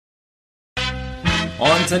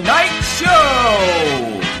On tonight's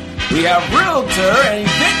show, we have Realtor and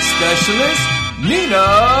event specialist Nina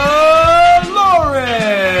Lauren.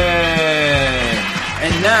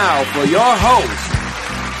 And now for your host,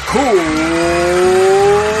 Cool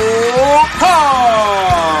Car.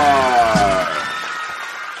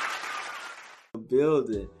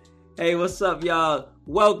 Building. Hey, what's up, y'all?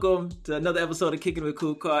 Welcome to another episode of Kicking with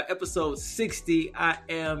Cool Card, episode 60. I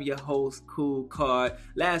am your host, Cool Card.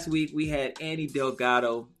 Last week, we had Annie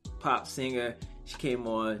Delgado, pop singer. She came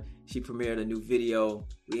on. She premiered a new video.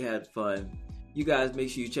 We had fun. You guys make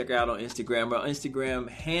sure you check her out on Instagram. Our Instagram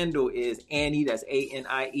handle is Annie, that's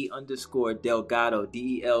ANIE_Delgado,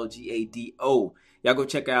 DELGADO. Y'all go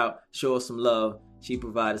check out, show her some love. She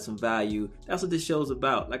provided some value. That's what this show's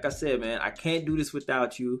about. Like I said, man, I can't do this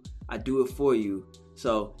without you. I do it for you.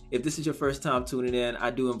 So if this is your first time tuning in,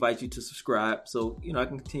 I do invite you to subscribe so I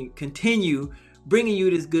can continue bringing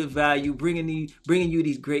you this good value, bringing you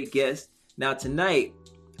these great guests. Now tonight,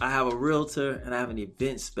 I have a realtor and I have an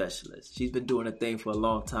event specialist. She's been doing a thing for a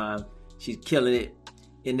long time. She's killing it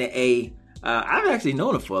in the A. I've actually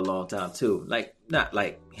known her for a long time too. Like, not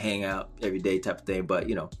like hang out every day type of thing, but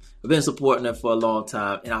I've been supporting her for a long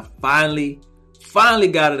time. And I finally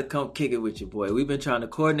got her to come kick it with your boy. We've been trying to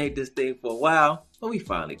coordinate this thing for a while, but we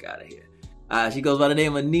finally got her here. She goes by the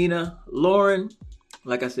name of Nina Lauren.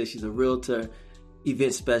 Like I said, she's a realtor,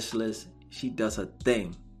 event specialist. She does her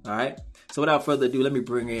thing. All right. So without further ado, let me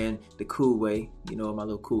bring in the cool way, my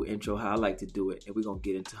little cool intro, how I like to do it. And we're going to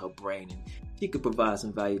get into her brain and she could provide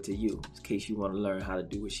some value to you in case you want to learn how to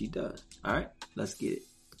do what she does. All right, let's get it.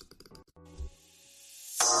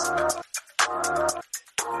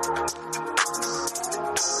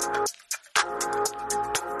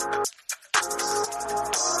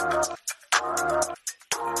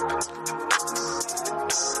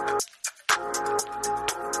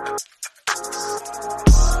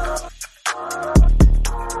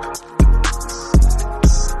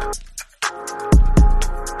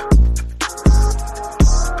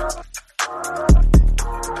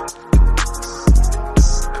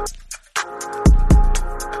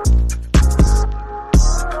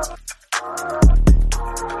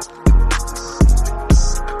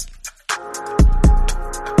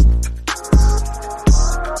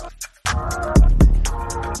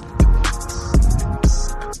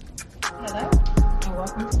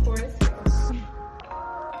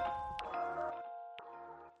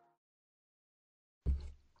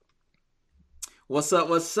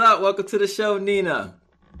 What's up? Welcome to the show, Nina.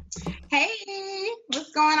 Hey,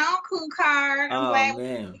 what's going on, Cool Card? I'm glad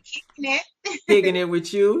we're kicking it. Kicking it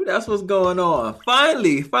with you. That's what's going on.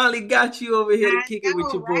 Finally got you over here to kick it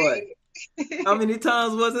with your boy. How many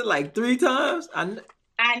times was it? Like 3 times? I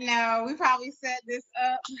know. We probably set this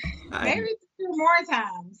up maybe 2 more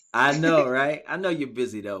times. I know, right? I know you're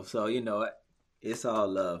busy though, so it's all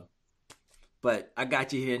love. But I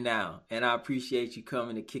got you here now, and I appreciate you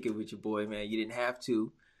coming to kick it with your boy, man. You didn't have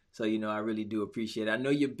to, so I really do appreciate it. I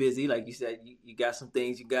know you're busy, like you said. You got some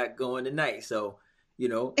things you got going tonight, so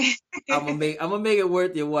I'm gonna make it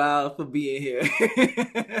worth your while for being here.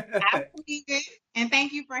 I believe it, and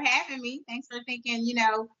thank you for having me. Thanks for thinking,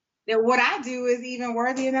 that what I do is even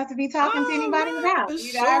worthy enough to be talking to anybody about.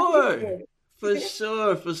 For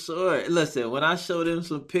sure. Listen, when I showed them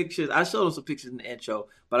some pictures, in the intro,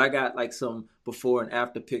 but I got like some before and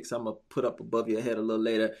after pics I'm going to put up above your head a little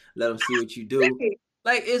later, let them see what you do.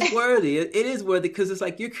 Like, it's worthy. It is worthy because it's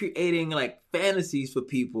like you're creating like fantasies for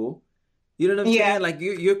people. You know what I'm saying? Like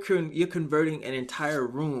you're converting an entire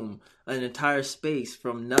room, an entire space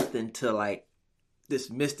from nothing to like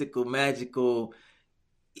this mystical, magical,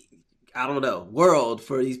 I don't know, world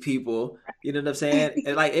for these people. You know what I'm saying?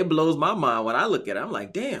 And like, it blows my mind when I look at it. I'm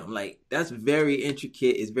like, damn, like that's very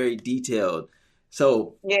intricate. It's very detailed.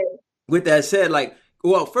 So with that said, like,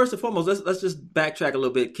 well, first and foremost, let's just backtrack a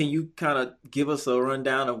little bit. Can you kind of give us a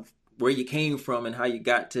rundown of where you came from and how you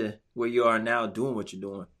got to where you are now doing what you're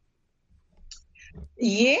doing?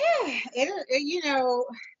 Yeah,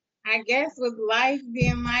 I guess with life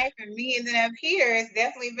being life and me ending up here, it's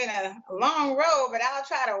definitely been a long road, but I'll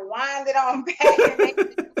try to wind it on back and make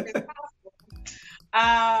it as possible.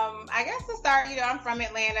 I guess to start, I'm from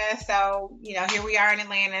Atlanta, so, here we are in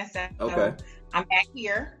Atlanta, so I'm back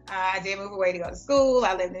here. I did move away to go to school.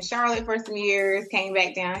 I lived in Charlotte for some years, came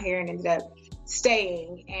back down here and ended up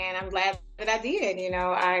staying, and I'm glad that I did.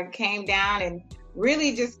 I came down and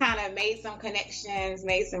really just kind of made some connections,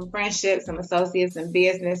 made some friendships, some associates and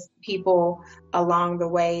business people along the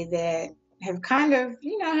way that have kind of,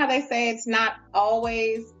 how they say it's not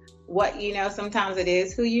always what you know, sometimes it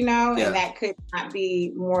is who you know, and Yeah. that could not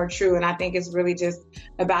be more true. And I think it's really just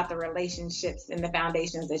about the relationships and the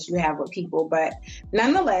foundations that you have with people. But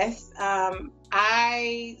nonetheless,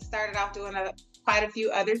 I started off doing quite a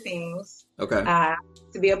few other things. Okay.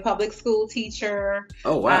 To be a public school teacher.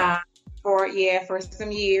 Oh, wow. For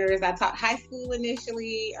some years. I taught high school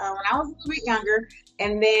initially when I was a little bit younger,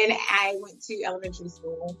 and then I went to elementary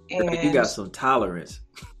school. And You got some tolerance.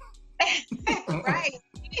 right.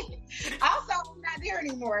 Also, I'm not there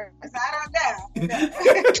anymore, so I don't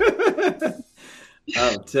know.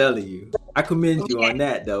 I'm telling you. I commend you on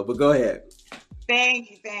that, though, but go ahead. Thank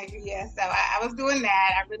you. Yeah, so I was doing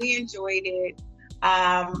that. I really enjoyed it.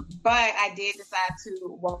 But I did decide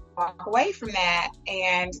to walk away from that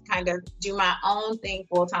and kind of do my own thing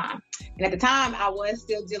full time. And at the time, I was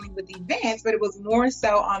still dealing with events, but it was more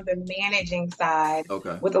so on the managing side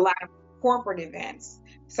with a lot of corporate events.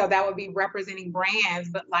 So that would be representing brands,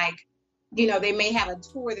 but like, you know, they may have a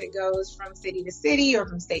tour that goes from city to city or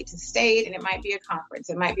from state to state, and it might be a conference,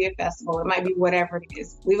 it might be a festival, it might be whatever it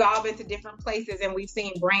is. We've all been to different places and we've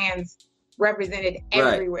seen brands represented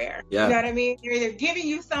everywhere. Right. Yeah. You know what I mean? They're either giving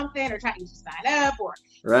you something or trying to get you sign up or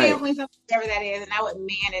sampling something, whatever that is. And I would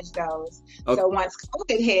manage those. So once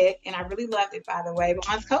COVID hit, and I really loved it, by the way, but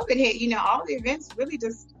once COVID hit, you know, all the events really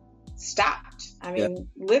just stopped. I mean,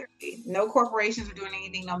 literally no corporations were doing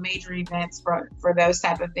anything, no major events for those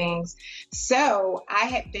type of things. So I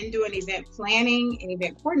had been doing event planning and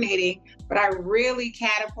event coordinating, but I really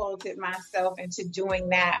catapulted myself into doing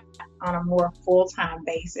that on a more full-time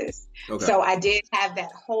basis. So I did have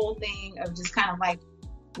that whole thing of just kind of like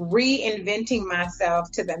reinventing myself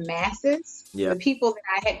to the masses. The people that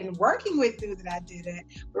I had been working with knew that I did it,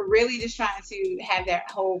 but really just trying to have that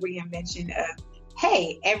whole reinvention of,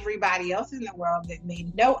 hey, everybody else in the world that may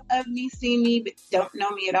know of me, see me, but don't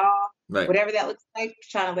know me at all, whatever that looks like,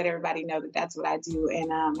 trying to let everybody know that that's what I do.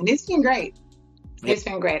 And it's been great. It's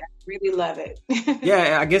been great. I really love it.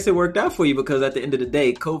 Yeah, I guess it worked out for you because at the end of the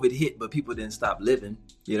day, COVID hit, but people didn't stop living,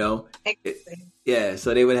 you know? Exactly.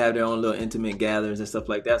 So they would have their own little intimate gatherings and stuff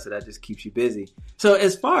like that. So that just keeps you busy. So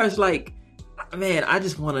as far as like, man, I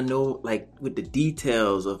just want to know, like, with the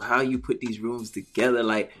details of how you put these rooms together,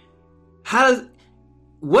 like,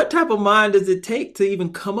 what type of mind does it take to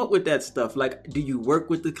even come up with that stuff? Like, do you work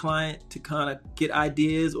with the client to kind of get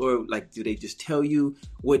ideas, or like, do they just tell you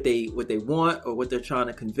what they want or what they're trying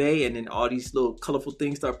to convey, and then all these little colorful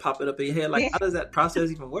things start popping up in your head? Like, how does that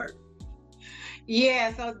process even work?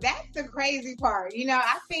 Yeah, so that's the crazy part. You know,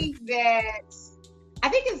 I think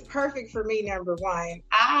it's perfect for me. Number one,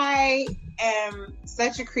 I am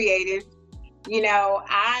such a creative. You know,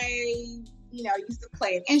 used to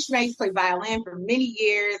play an instrument. I used to play violin for many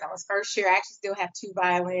years. I was first year. I actually still have 2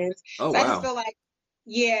 violins. Oh, so wow. I just feel like,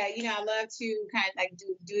 I love to kind of like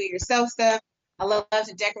do it yourself stuff. I love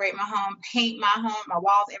to decorate my home, paint my home, my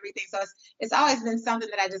walls, everything. So it's always been something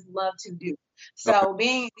that I just love to do. So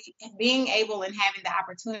being able and having the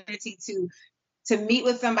opportunity to meet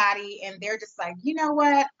with somebody and they're just like, you know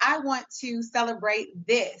what, I want to celebrate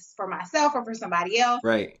this for myself or for somebody else.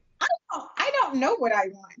 Right. I don't know what I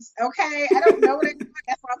want. Okay. I don't know what I want.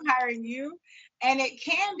 That's why I'm hiring you. And it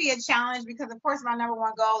can be a challenge because, of course, my number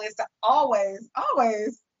one goal is to always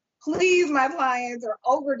please my clients or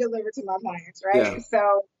over deliver to my clients. Right. Yeah.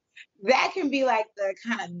 So that can be like the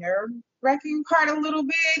kind of nerve wracking part a little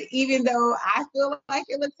bit, even though I feel like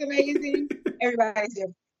it looks amazing. Everybody's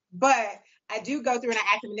different. But I do go through and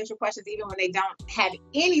I ask them initial questions, even when they don't have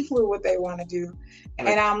any clue what they want to do. Right.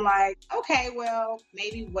 And I'm like, okay, well,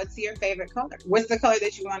 maybe what's your favorite color? What's the color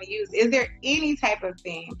that you want to use? Is there any type of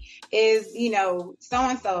theme? Is,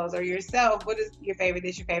 so-and-so's or yourself, what is your favorite,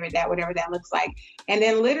 this, your favorite, that, whatever that looks like. And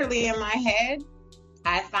then literally in my head,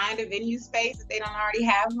 I find a venue space if they don't already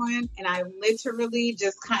have one. And I literally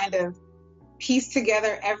just kind of piece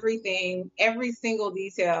together everything, every single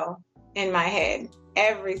detail in my head.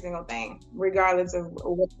 Every single thing, regardless of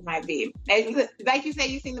what it might be. Like you say,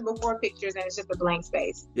 you've seen the before pictures and it's just a blank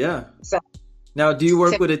space. Yeah. So now, do you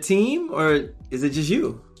work with a team or is it just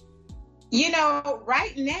you?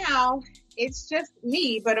 Right now it's just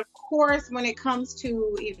me. But of course, when it comes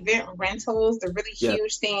to event rentals, the really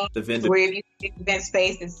huge thing where if you event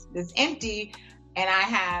space is empty and I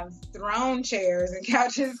have thrown chairs and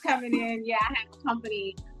couches coming in. Yeah, I have a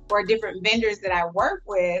company or different vendors that I work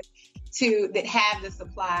with that have the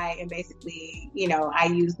supply, and basically,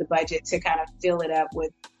 I use the budget to kind of fill it up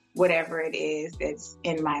with whatever it is that's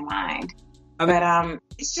in my mind. But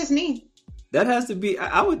it's just me. That has to be.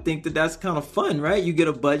 I would think that's kind of fun, right? You get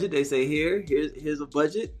a budget. They say here's a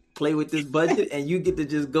budget. Play with this budget, and you get to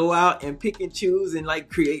just go out and pick and choose and like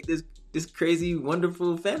create this this crazy,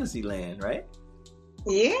 wonderful fantasy land, right?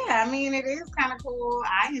 Yeah, I mean, it is kind of cool.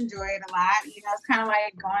 I enjoy it a lot. You know, it's kind of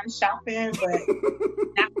like going shopping, but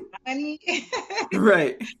not money.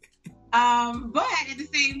 Right. But at the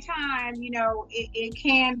same time, you know, it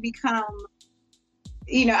can become,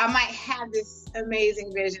 you know, I might have this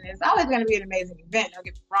amazing vision. It's always going to be an amazing event, don't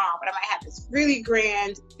get me wrong, but I might have this really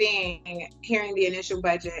grand thing hearing the initial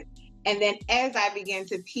budget. And then as I begin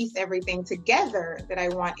to piece everything together that I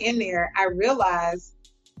want in there, I realize,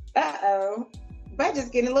 budget's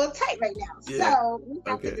getting a little tight right now. Yeah. So we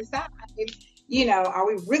have to decide, you know, are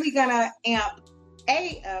we really going to amp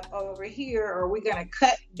A up over here, or are we going to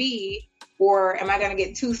cut B? Or am I going to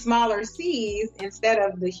get 2 smaller C's instead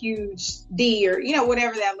of the huge D, or, you know,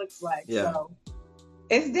 whatever that looks like. Yeah. So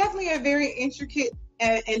it's definitely a very intricate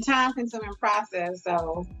and time consuming process.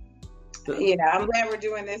 So, you know, I'm glad we're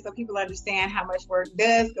doing this so people understand how much work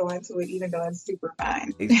does go into it, even though it's super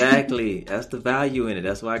fun. Exactly. That's the value in it.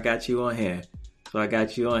 That's why I got you on here.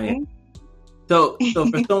 So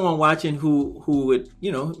for someone watching who would,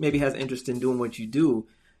 you know, maybe has interest in doing what you do,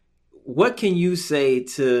 what can you say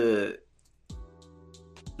to,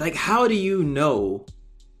 like, how do you know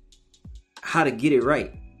how to get it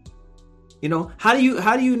right? You know, how do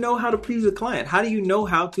you know how to please the client? How do you know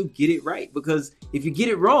how to get it right? Because if you get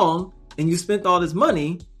it wrong and you spent all this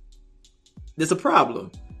money, there's a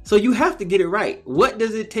problem. So you have to get it right. What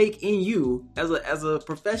does it take in you as a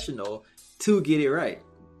professional to get it right?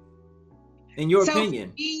 In your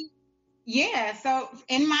opinion? So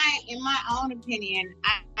in my own opinion,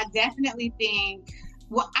 I definitely think,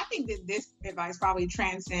 well, I think that this advice probably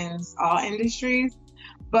transcends all industries,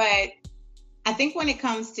 but I think when it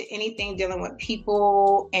comes to anything dealing with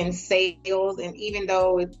people and sales, and even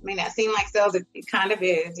though it may not seem like sales, it kind of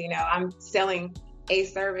is, you know, I'm selling a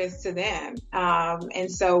service to them.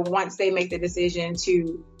 And so once they make the decision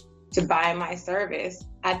to buy my service,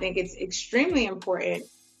 I think it's extremely important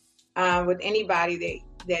with anybody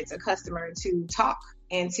that's a customer to talk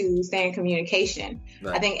and to stay in communication.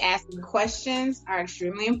 Right. I think asking questions are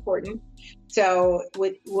extremely important. So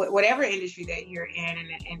with whatever industry that you're in,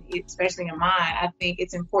 and especially in mine, I think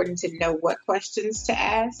it's important to know what questions to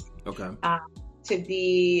ask. Okay. To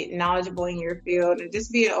be knowledgeable in your field and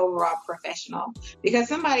just be an overall professional. Because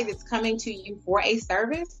somebody that's coming to you for a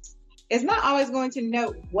service is not always going to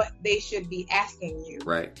know what they should be asking you.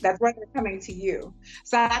 Right. That's why they're coming to you.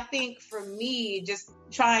 So I think for me, just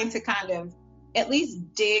trying to kind of at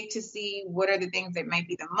least dig to see what are the things that may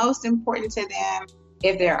be the most important to them.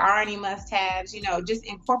 If there are any must-haves, you know, just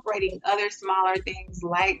incorporating other smaller things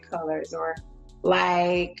like colors, or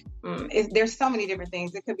like, there's so many different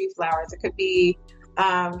things. It could be flowers. It could be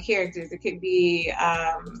characters. It could be,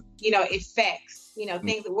 you know, effects, you know,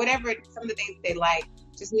 things, whatever, some of the things they like.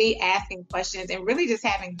 Just me asking questions and really just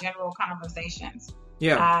having general conversations.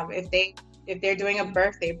 Yeah. If they're doing a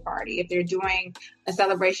birthday party, if they're doing a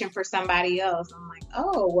celebration for somebody else, I'm like,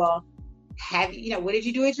 oh, well, what did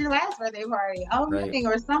you do at your last birthday party? Oh, right. Nothing,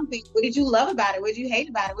 or something. What did you love about it? What did you hate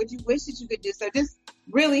about it? What did you wish that you could do? So just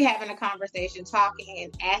really having a conversation, talking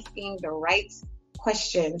and asking the right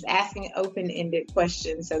questions, asking open-ended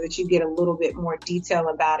questions so that you get a little bit more detail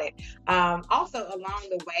about it. Also, along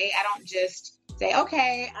the way, I don't just say,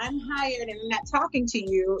 okay, I'm hired and I'm not talking to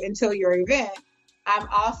you until your event. I'm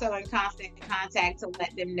also in constant contact to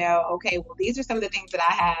let them know, okay, well, these are some of the things that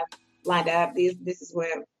I have lined up. This is what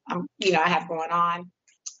I have going on.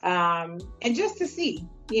 And just to see,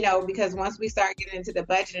 you know, because once we start getting into the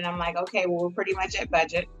budget and I'm like, okay, well, we're pretty much at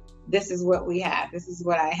budget. This is what we have. This is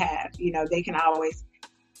what I have. You know, they can always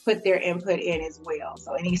put their input in as well.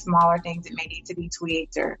 So any smaller things that may need to be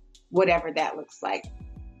tweaked or whatever that looks like.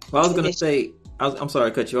 Well, I was going to say, I'm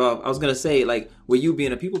sorry to cut you off. I was going to say, like, with you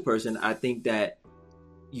being a people person, I think that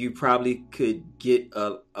you probably could get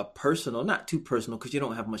a personal, not too personal because you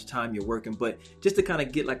don't have much time you're working, but just to kind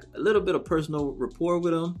of get like a little bit of personal rapport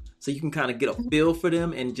with them so you can kind of get a feel for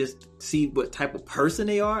them and just see what type of person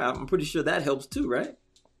they are. I'm pretty sure that helps too, right?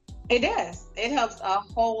 It does. It helps a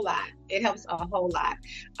whole lot.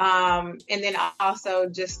 And then also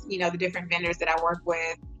just, you know, the different vendors that I work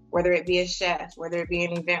with, whether it be a chef, whether it be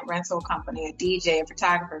an event rental company, a DJ, a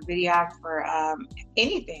photographer, videographer,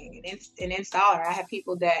 anything, an installer. I have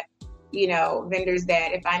people that, you know, vendors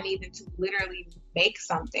that if I need them to literally make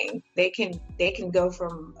something, they can go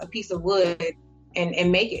from a piece of wood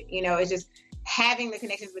and make it. You know, it's just having the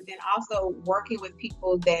connections, but then also working with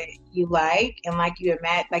people that you like, and like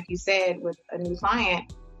you said with a new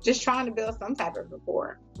client, just trying to build some type of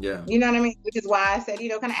rapport. Yeah. You know what I mean? Which is why I said,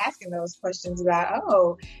 kind of asking those questions about,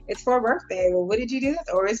 oh, it's for a birthday. Well, what did you do this?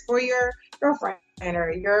 Or it's for your girlfriend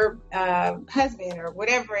or your husband or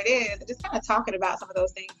whatever it is. Just kind of talking about some of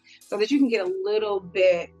those things so that you can get a little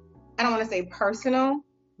bit, I don't want to say personal,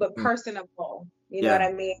 but personable. You know what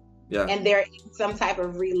I mean? Yeah. And there is some type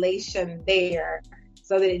of relation there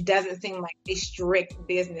so that it doesn't seem like a strict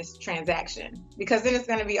business transaction, because then it's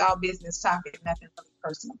going to be all business talk and nothing really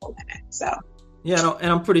personable in it. So. Yeah,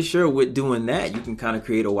 and I'm pretty sure with doing that, you can kind of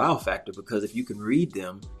create a wow factor, because if you can read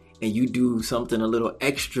them and you do something a little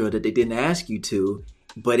extra that they didn't ask you to,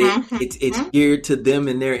 but it's geared to them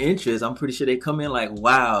and their interests, I'm pretty sure they come in like,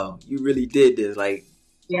 wow, you really did this. Like,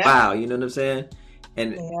 wow, you know what I'm saying?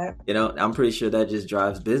 And, I'm pretty sure that just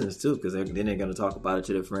drives business too, because then they're going to talk about it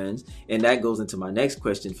to their friends. And that goes into my next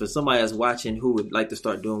question. For somebody that's watching who would like to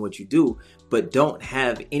start doing what you do, but don't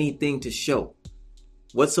have anything to show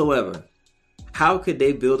whatsoever, how could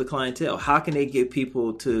they build a clientele? How can they get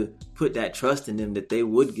people to put that trust in them that they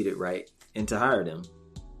would get it right and to hire them?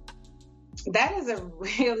 That's a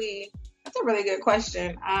really good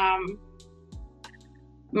question.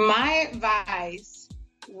 My advice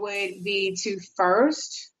would be to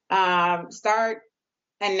first start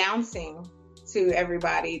announcing to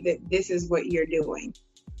everybody that this is what you're doing.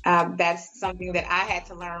 That's something that I had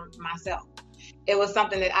to learn myself. It was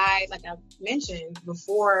something that like I mentioned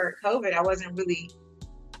before COVID, I wasn't really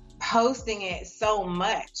posting it so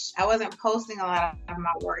much. I wasn't posting a lot of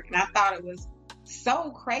my work, and I thought it was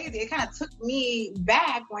so crazy. It kind of took me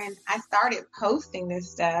back when I started posting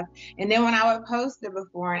this stuff. And then when I would post the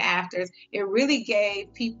before and afters, it really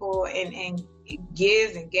gave people and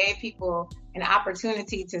gave people an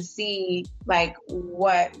opportunity to see like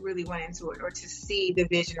what really went into it, or to see the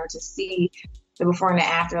vision, or to see the before and the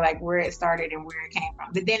after, like where it started and where it came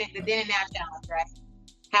from. The then and now challenge, right?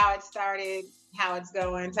 How it started, how it's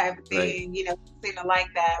going type of thing, right. Seem to like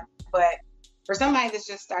that. But for somebody that's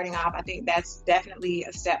just starting off, I think that's definitely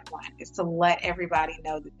a step one, is to let everybody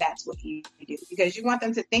know that that's what you do, because you want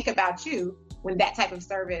them to think about you when that type of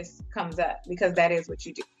service comes up, because that is what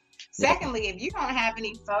you do. Secondly, if you don't have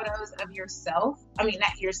any photos of yourself, of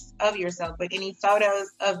yourself, but any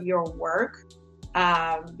photos of your work,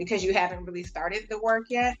 because you haven't really started the work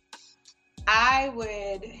yet, I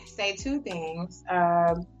would say two things.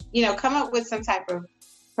 Come up with some type of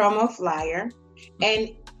promo flyer. And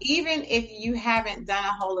even if you haven't done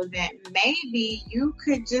a whole event, maybe you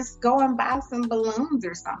could just go and buy some balloons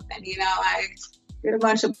or something, like get a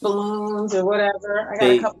bunch of balloons or whatever. I got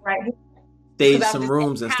a couple right here. Stage some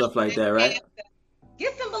rooms and stuff like that, right?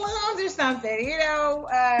 Get some balloons or something,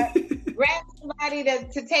 grab somebody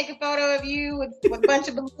to take a photo of you with a bunch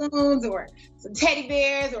of balloons, or some teddy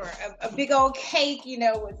bears, or a big old cake,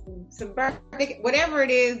 with some birthday, whatever it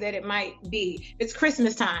is that it might be. If it's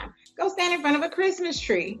Christmas time, go stand in front of a Christmas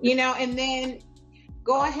tree, and then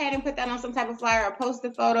go ahead and put that on some type of flyer, or post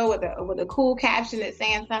a photo with a cool caption that's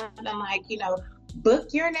saying something like, book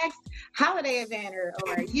your next holiday event, or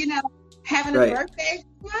having a birthday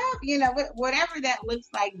club, whatever that looks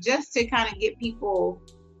like, just to kind of get people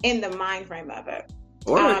in the mind frame of it.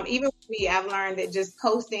 Even with me, I've learned that just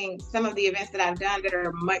posting some of the events that I've done that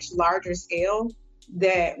are much larger scale,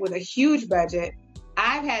 that with a huge budget,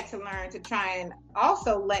 I've had to learn to try and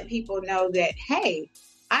also let people know that, hey,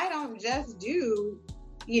 I don't just do,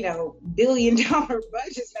 $1 billion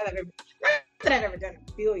budgets. Not that I've ever done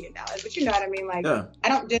 $1 billion, but you know what I mean? Like, I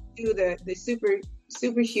don't just do the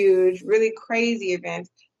super huge, really crazy events.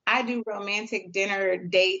 I do romantic dinner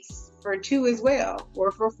dates for 2 as well,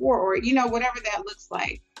 or for 4, or, whatever that looks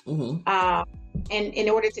like. Mm-hmm. And in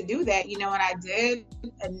order to do that, what I did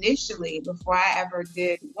initially, before I ever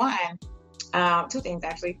did one, 2 things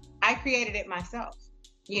actually, I created it myself.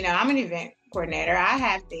 I'm an event coordinator. I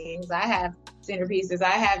have things, I have centerpieces,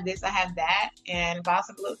 I have this, I have that, and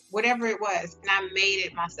possibly whatever it was, and I made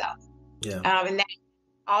it myself. Yeah. And that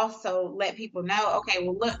also let people know, okay,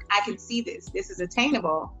 well, look, I can see this. This is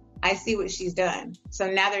attainable. I see what she's done. So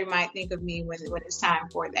now they might think of me when it's time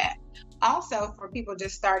for that. Also, for people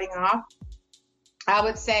just starting off, I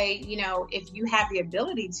would say, if you have the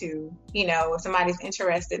ability to, if somebody's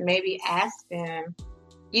interested, maybe ask them,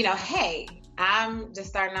 hey, I'm just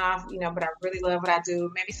starting off, but I really love what I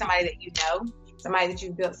do. Maybe somebody that somebody that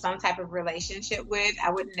you've built some type of relationship with.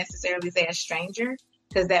 I wouldn't necessarily say a stranger,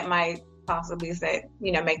 because that might possibly say,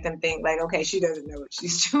 make them think like, okay, she doesn't know what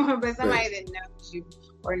she's doing, but somebody that knows you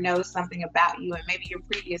or knows something about you, and maybe your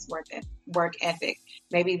previous work ethic.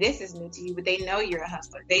 Maybe this is new to you, but they know you're a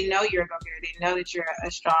hustler. They know you're a go-getter. They know that you're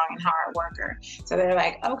a strong and hard worker. So they're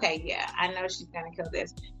like, okay, yeah, I know she's going to kill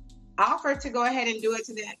this. offer to go ahead and do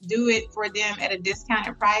it for them at a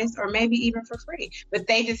discounted price, or maybe even for free. But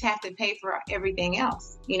they just have to pay for everything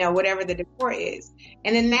else, whatever the decor is.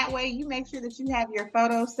 And then that way you make sure that you have your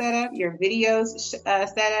photos set up, your videos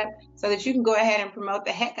set up, so that you can go ahead and promote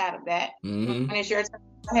the heck out of that. Mm-hmm. And it's your turn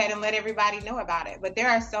to go ahead and let everybody know about it. But there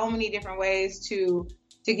are so many different ways to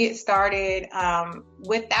get started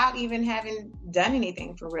without even having done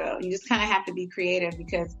anything for real. You just kind of have to be creative,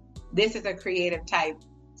 because this is a creative type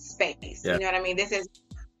space. Yeah. You know what I mean? This is,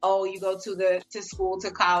 you go to school,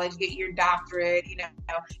 to college, get your doctorate,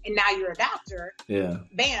 and now you're a doctor. Yeah.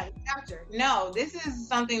 Bam, doctor. No, this is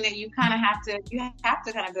something that you have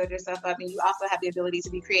to kind of build yourself up, and you also have the ability to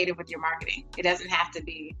be creative with your marketing. It doesn't have to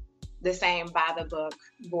be the same by the book,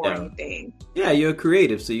 boring thing. Yeah, you're a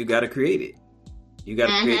creative, so you got to create it. You got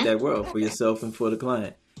to create that world for yourself and for the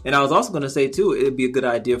client. And I was also going to say too, it'd be a good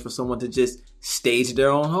idea for someone to just stage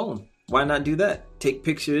their own home. Why not do that? Take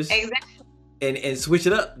pictures. Exactly. And switch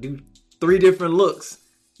it up. Do 3 different looks.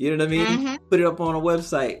 You know what I mean? Mm-hmm. Put it up on a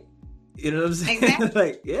website. You know what I'm saying?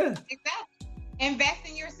 Exactly. Yeah. Exactly. Invest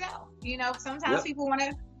in yourself. Sometimes people want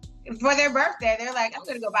to, for their birthday, they're like, I'm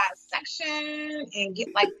going to go buy a section and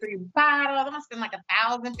get like 3 bottles. I'm going to spend like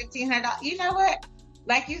 $1,000, $1,500. You know what?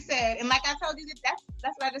 Like you said, and like I told you,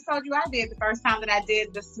 that's what I just told you I did the first time that I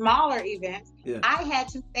did the smaller events. Yeah. I had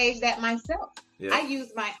to stage that myself. Yeah. I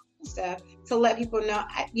used my own stuff to let people know,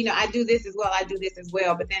 I do this as well. I do this as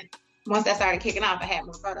well. But then once I started kicking off, I had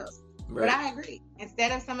more photos. Right. But I agree.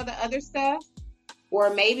 Instead of some of the other stuff,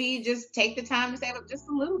 or maybe just take the time to save up just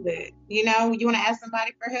a little bit. You want to ask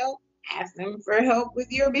somebody for help? Ask them for help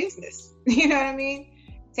with your business. You know what I mean?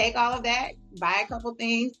 Take all of that, buy a couple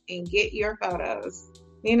things, and get your photos,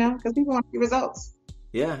 because people want to see results.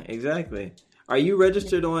 Yeah, exactly. Are you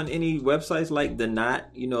registered on any websites like The Knot,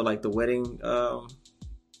 like the wedding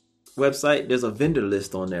website? There's a vendor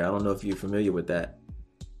list on there. I don't know if you're familiar with that.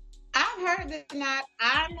 I've heard of The Knot.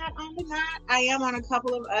 I'm not on The Knot. I am on a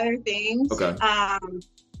couple of other things. Okay.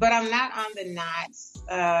 But I'm not on The Knot.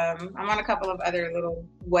 I'm on a couple of other little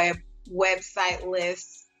website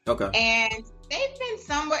lists. Okay. And they've been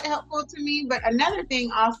somewhat helpful to me. But another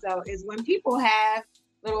thing also is when people have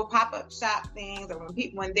little pop-up shop things, or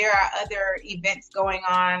when there are other events going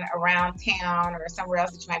on around town or somewhere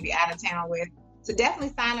else that you might be out of town with, so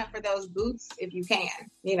definitely sign up for those booths if you can.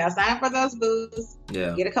 Sign up for those booths.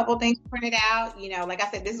 Yeah. Get a couple things printed out. Like I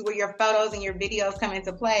said, this is where your photos and your videos come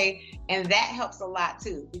into play, and that helps a lot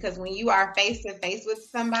too. Because when you are face to face with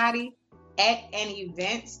somebody at an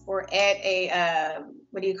event or at a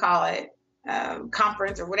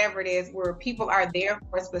conference or whatever it is, where people are there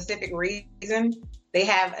for a specific reason, they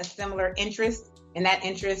have a similar interest, and that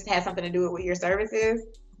interest has something to do with what your service is.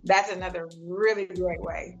 That's another really great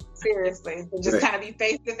way. Seriously. So just kind of be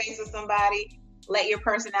face to face with somebody, let your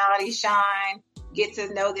personality shine, get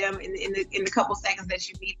to know them in the couple seconds that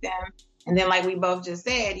you meet them. And then, like we both just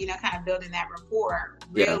said, kind of building that rapport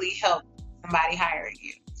really helps somebody hiring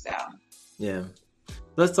you. So yeah.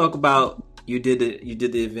 Let's talk about you did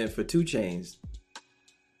the event for 2 Chainz.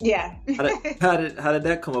 Yeah. How did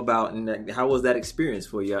that come about, and how was that experience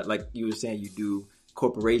for you? Like you were saying, you do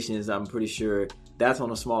corporations. I'm pretty sure that's on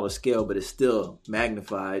a smaller scale, but it's still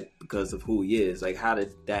magnified because of who he is. Like, how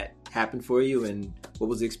did that happen for you, and what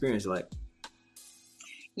was the experience like?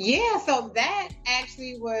 Yeah, so that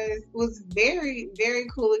actually was very, very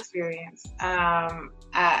cool experience.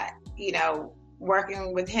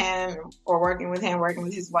 Working with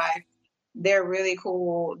his wife, they're really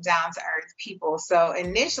cool, down to earth people. So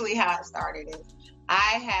initially how it started is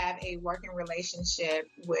I have a working relationship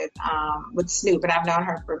with Snoop, and I've known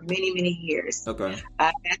her for many, many years. Okay.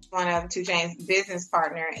 That's one of 2 Chainz' business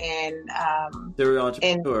partner and serial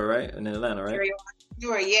entrepreneur, right? In Atlanta, right? Serial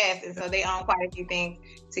entrepreneur, yes. And so they own quite a few things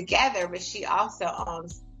together, but she also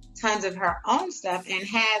owns tons of her own stuff, and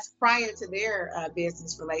has prior to their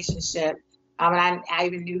business relationship. And I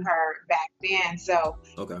even knew her back then. So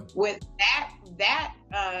with that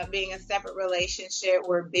being a separate relationship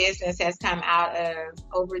where business has come out of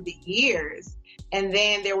over the years, and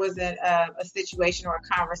then there was a situation or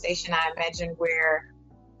a conversation, I imagine, where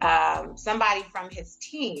somebody from his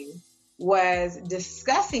team was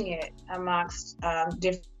discussing it amongst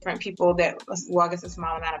different people I guess a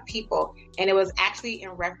small amount of people. And it was actually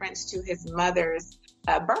in reference to his mother's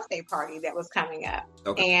birthday party that was coming up.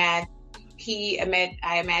 Okay. And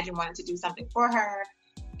I imagine, wanted to do something for her,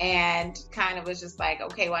 and kind of was just like,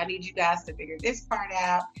 okay, well, I need you guys to figure this part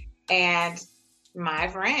out. And my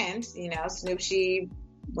friend, Snoop, she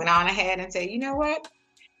went on ahead and said, you know what?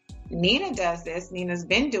 Nina does this. Nina's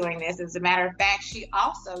been doing this. As a matter of fact, she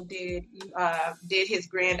also did his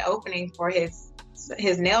grand opening for his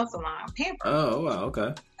his nail salon, Pamper. Oh, wow,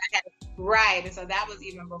 okay. Right. And so that was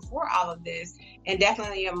even before all of this, and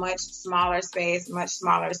definitely a much smaller space, much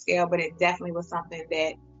smaller scale, but it definitely was something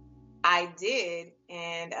that I did.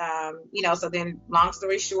 And, so then long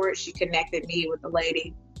story short, she connected me with the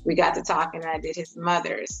lady. We got to talking, and I did his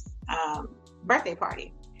mother's birthday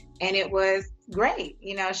party. And it was great.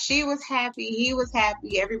 She was happy. He was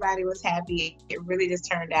happy. Everybody was happy. It really just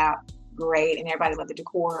turned out great. And everybody loved the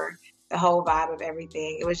decor, the whole vibe of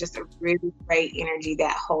everything. It was just a really great energy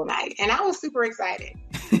that whole night. And I was super excited.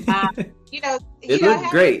 It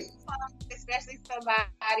looked great. Especially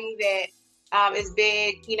somebody that is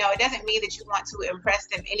big. It doesn't mean that you want to impress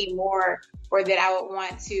them anymore, or that I would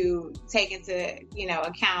want to take into,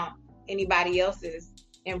 account anybody else's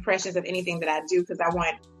impressions of anything that I do, because I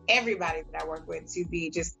want everybody that I work with to be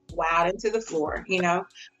just wowed into the floor,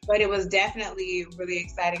 but it was definitely really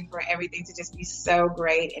exciting for everything to just be so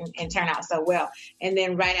great and turn out so well. And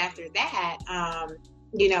then right after that,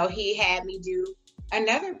 he had me do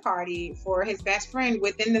another party for his best friend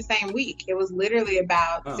within the same week. It was literally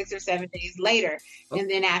about 6 or 7 days later. And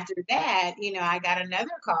then after that, I got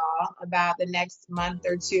another call about the next month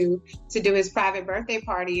or two to do his private birthday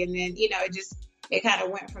party. And then, it kind of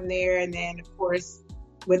went from there. And then, of course,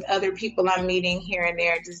 with other people I'm meeting here and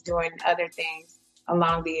there, just doing other things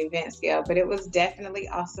along the event scale. But it was definitely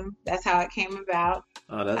awesome. That's how it came about.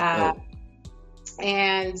 Oh, that's dope.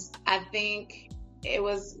 And I think it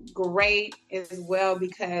was great as well,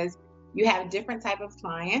 because you have different type of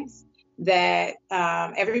clients that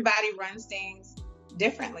everybody runs things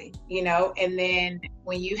differently, and then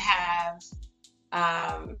when you have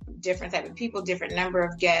different type of people, different number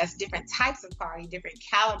of guests, different types of party, different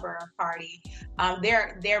caliber of party,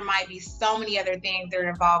 there might be so many other things that are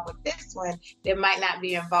involved with this one that might not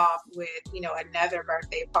be involved with another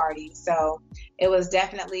birthday party. So it was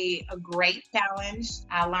definitely a great challenge.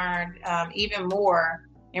 I learned even more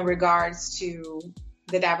in regards to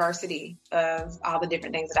the diversity of all the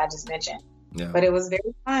different things that I just mentioned. Yeah. But it was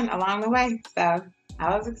very fun along the way, so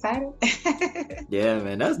I was excited. Yeah,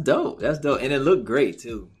 man, that's dope. That's dope. And it looked great,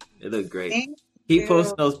 too. It looked great. Keep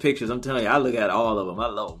posting those pictures. I'm telling you, I look at all of them. I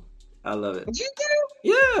love them. I love it. You do?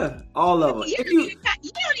 Yeah, all of them. You don't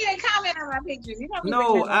even comment on my pictures.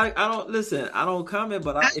 No, I don't. Listen, I don't comment,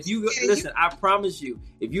 but listen, I promise you,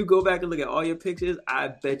 if you go back and look at all your pictures, I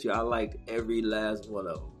bet you I liked every last one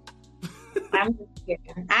of them. I'm just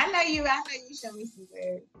kidding. I know you show me some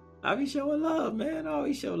good. I be showing love, man. I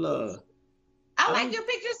always show love. I like your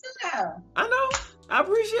pictures too, though. I know. I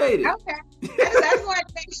appreciate it. Okay. I just wanted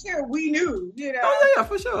to make sure we knew, Oh, yeah,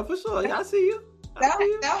 for sure. Yeah, I see you. Don't have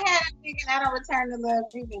them thinking I don't return the love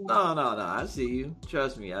either. No. I see you.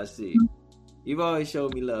 Trust me, I see you. You've always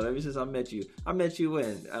showed me love ever since I met you. I met you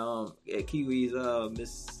when? At Kiwi's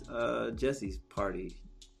Miss Jessie's party,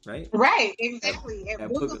 right? Right, exactly. At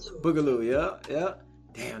Boogaloo, yeah.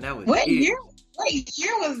 Damn, that was What year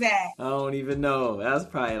was that? I don't even know. That was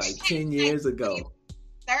probably like 10 years ago.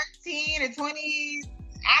 13 or 20,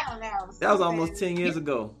 I don't know. That was almost 10 years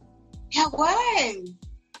ago. It was.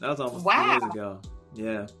 That was almost 10 years ago.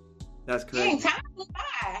 Yeah. That's crazy. Dang, time flew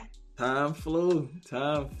by. Time flew.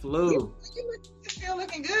 You still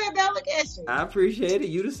looking good, though. Look at you. I appreciate it.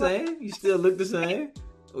 You the same. You still look the same.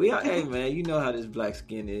 Hey, man, you know how this black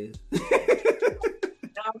skin is.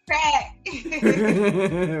 Don't crack.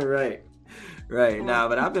 Right. Nah,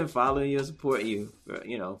 but I've been following you and supporting you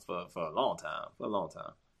for a long time.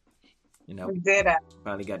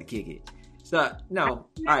 Finally got to kick it. So, no. All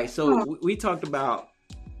right. So we talked about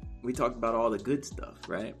all the good stuff,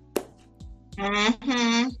 right?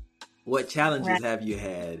 Mm-hmm. What challenges have you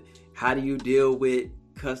had? How do you deal with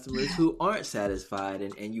customers who aren't satisfied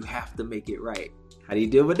and you have to make it right? How do you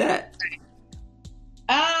deal with that?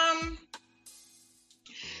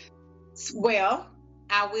 Well,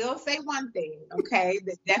 I will say one thing, okay,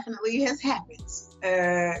 that definitely has happened.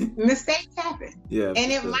 Mistakes happen. Yeah.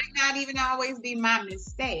 And it might not even always be my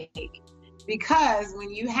mistake, because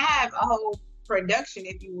when you have a whole production,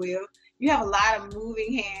 if you will, you have a lot of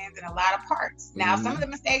moving hands and a lot of parts. Now, some of the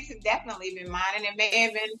mistakes have definitely been mine, and it may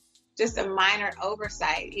have been just a minor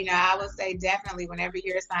oversight. I would say definitely whenever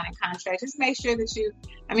you're signing contracts, just make sure that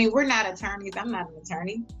we're not attorneys. I'm not an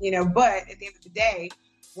attorney, but at the end of the day,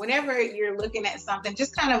 whenever you're looking at something,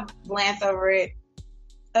 just kind of glance over it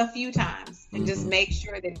a few times and just make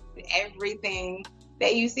sure that everything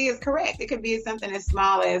that you see is correct. It could be something as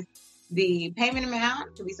small as the payment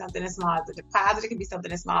amount. It could be something as small as the deposit. It could be something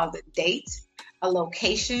as small as the date, a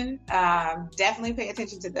location. Definitely pay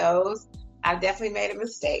attention to those. I've definitely made a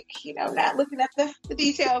mistake, not looking at the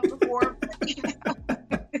details before.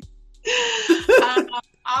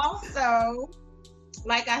 Also,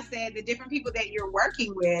 like I said, the different people that you're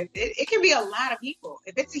working with, it can be a lot of people.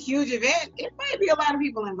 If it's a huge event, it might be a lot of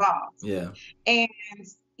people involved. Yeah. And,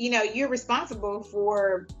 you're responsible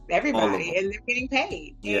for everybody and they're getting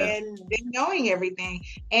paid and they're knowing everything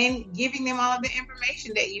and giving them all of the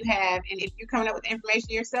information that you have. And if you're coming up with the information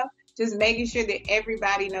yourself, just making sure that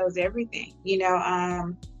everybody knows everything. You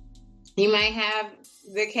might have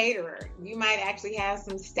the caterer. You might actually have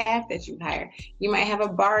some staff that you hire. You might have a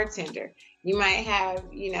bartender. You might have,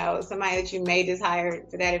 somebody that you may just hire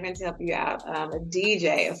for that event to help you out. A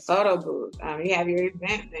DJ, a photo booth. You have your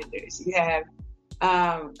event vendors. You have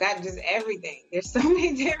got just everything. There's so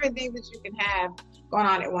many different things that you can have going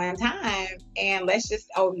on at one time. And let's just,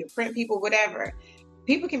 you print people, whatever.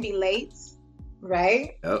 People can be late,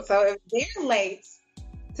 right? Yep. So if they're late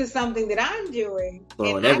to something that I'm doing,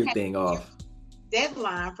 blowing everything off,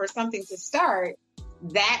 deadline for something to start,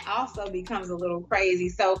 that also becomes a little crazy.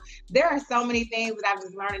 So there are so many things that I've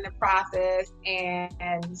just learned in the process,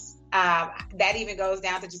 and that even goes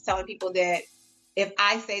down to just telling people that if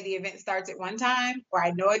I say the event starts at one time, or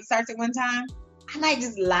I know it starts at one time, I might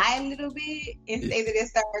just lie a little bit and say that it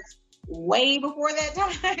starts way before that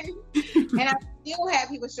time. And I still have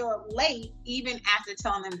people show up late even after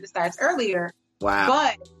telling them it starts earlier. Wow.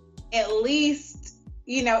 But at least,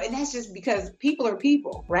 and that's just because people are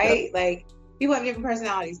people, right? Yep. Like, people have different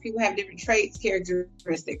personalities. People have different traits,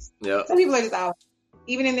 characteristics. Yep. Some people are just out,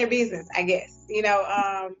 even in their business, I guess,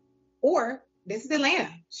 or this is Atlanta.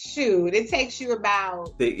 Shoot, it takes you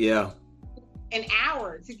about an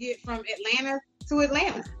hour to get from Atlanta to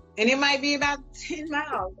Atlanta. And it might be about 10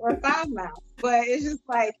 miles or 5 miles. But it's just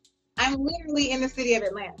like, I'm literally in the city of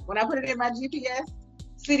Atlanta. When I put it in my GPS,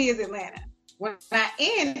 city is Atlanta. When I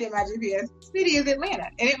end in my GPS, city is Atlanta.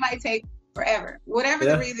 And it might take forever. Whatever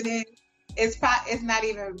the reason is, it's not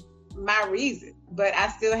even my reason. But I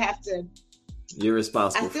still have to. You're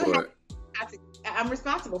responsible for it. I'm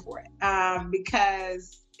responsible for it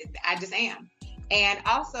because I just am. And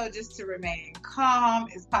also just to remain calm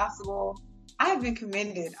as possible. I've been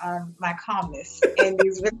commended on my calmness in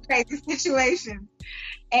these really crazy situations.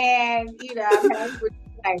 And, I've had people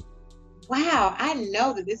like, wow, I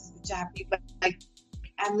know that this is the job for you. But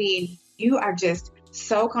you are just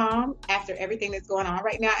so calm after everything that's going on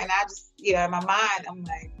right now. And I just, in my mind, I'm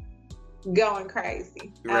like going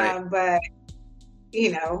crazy. Right. But,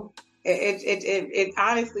 it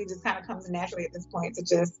honestly just kind of comes naturally at this point to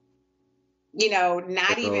just,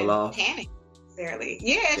 not even panic necessarily.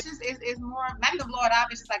 Yeah, it's more, not even blow it off.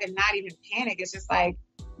 It's just like a not even panic. It's just like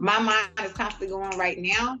my mind is constantly going right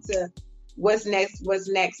now to what's next.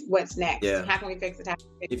 Yeah. How can we fix it?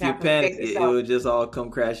 If you panic, it will just all come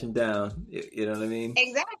crashing down. You know what I mean?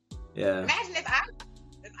 Exactly. Yeah. Imagine if I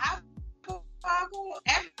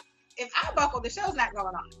buckle, the show's not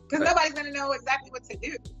going on because nobody's going to know exactly what to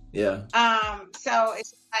do. Yeah. So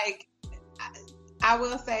it's like, I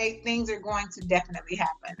will say things are going to definitely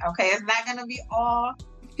happen. Okay. It's not going to be all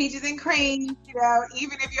peaches and cream,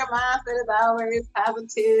 even if your mindset is always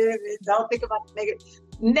positive and don't think about the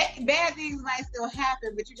negative. Bad things might still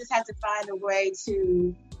happen, but you just have to find a way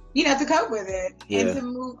to, to cope with it and to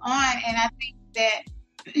move on. And I think that,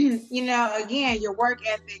 again, your work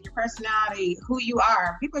ethic, your personality, who you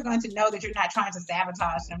are, people are going to know that you're not trying to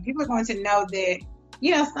sabotage them. People are going to know that,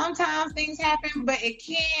 sometimes things happen, but it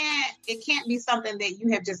can't be something that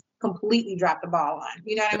you have just completely dropped the ball on.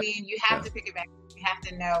 You know what I mean? You have to pick it back. You have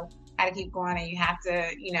to know how to keep going, and you have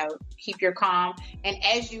to, keep your calm. And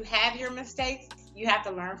as you have your mistakes, you have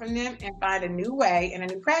to learn from them and find a new way and a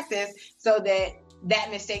new practice so that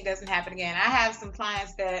mistake doesn't happen again. I have some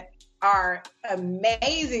clients that are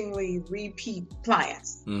amazingly repeat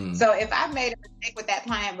clients. Mm. So if I've made a mistake with that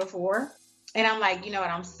client before, and I'm like,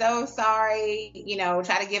 I'm so sorry,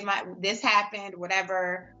 try to give this happened,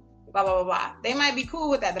 whatever, blah, blah, blah, blah. They might be cool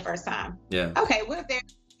with that the first time. Yeah. Okay, what if they're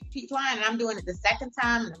repeat client and I'm doing it the second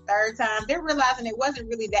time and the third time? They're realizing it wasn't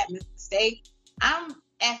really that mistake. I'm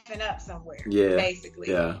effing up somewhere, basically.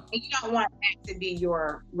 Yeah. And you don't want that to be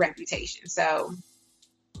your reputation. So,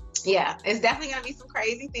 yeah, it's definitely going to be some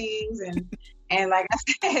crazy things. And like I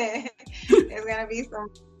said, there's going to be some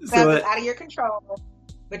stuff that's out of your control.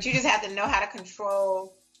 But you just have to know how to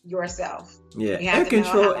control yourself. Yeah,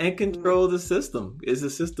 and control the system. It's a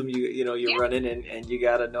system you're running, and you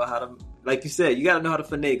got to know how to, like you said, you got to know how to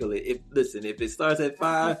finagle it. If it starts at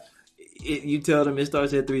 5, you tell them it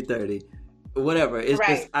starts at 3:30, whatever. It's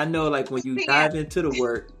just, I know, like when you dive into the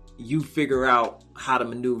work, you figure out how to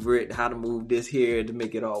maneuver it, how to move this here to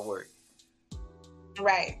make it all work.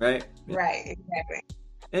 Right. Right. Right. Exactly.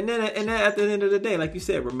 And then at the end of the day, like you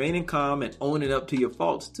said, remaining calm and owning up to your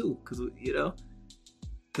faults too, because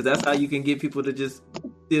Because that's how you can get people to just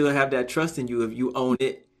still have that trust in you if you own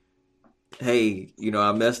it. Hey,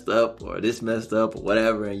 I messed up or this messed up or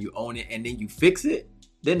whatever, and you own it and then you fix it,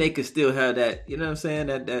 then they could still have that, you know what I'm saying,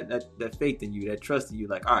 that faith in you, that trust in you.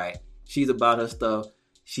 Like, all right, she's about her stuff.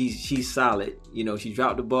 She's solid. She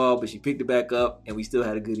dropped the ball, but she picked it back up, and we still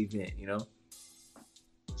had a good event,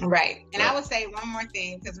 Right. And I would say one more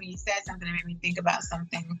thing, because when you said something that made me think about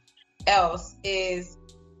something else, is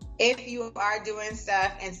if you are doing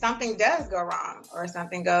stuff and something does go wrong or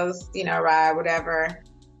something goes, awry, whatever,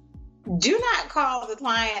 do not call the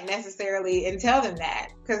client necessarily and tell them that,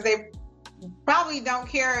 because they probably don't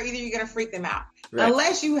care. Either you're going to freak them out. Right.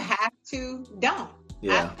 Unless you have to, don't.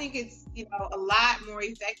 Yeah. I think it's, a lot more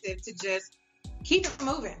effective to just keep it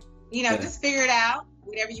moving. Just figure it out,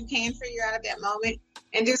 whatever you can figure out at that moment,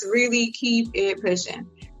 and just really keep it pushing.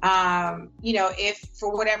 If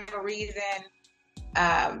for whatever reason,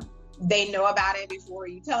 they know about it before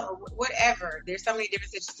you tell them, whatever, there's so many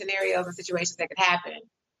different scenarios and situations that could happen.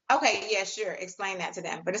 Okay, yeah, sure, explain that to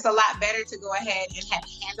them. But it's a lot better to go ahead and have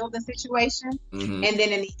handled the situation. Mm-hmm. And then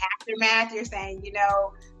in the aftermath, you're saying,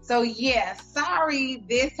 so yeah, sorry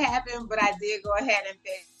this happened, but I did go ahead and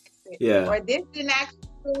fix it. Yeah. Or this didn't actually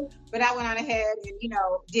do, but I went on ahead and,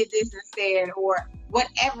 did this instead. Or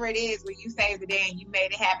whatever it is where you saved the day and you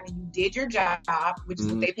made it happen and you did your job, which is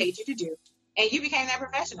what they paid you to do. And you became that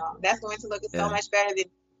professional. That's going to look so much better than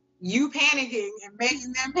you panicking and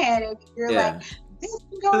making them panic. You're like,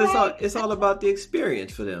 it's all about the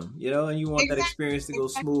experience for them, and you want that experience to go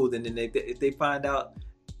smooth. And then if they find out,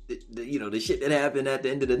 the shit that happened at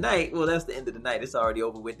the end of the night, well, that's the end of the night. It's already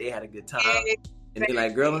over with. They had a good time. And they're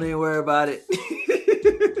like, girl, don't even worry about it.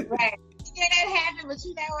 Right. Yeah, that happened, but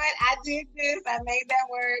you know what? I did this. I made that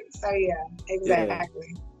work. So, yeah,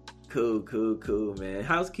 exactly. Yeah. Cool, man.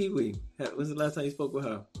 How's Kiwi? When's the last time you spoke with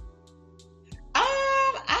her?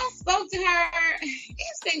 I spoke to her.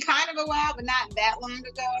 It's been kind of a while, but not that long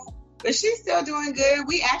ago. But she's still doing good.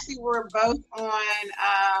 We actually were both on,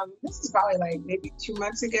 this is probably like maybe 2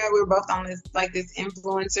 months ago. We were both on this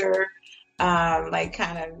influencer,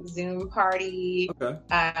 kind of Zoom party. Okay.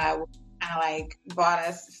 Kind of bought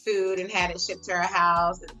us food and had it shipped to our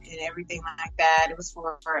house and everything like that. It was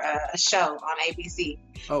for a show on ABC.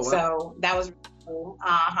 Oh, wow. So that was cool.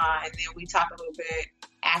 And then we talked a little bit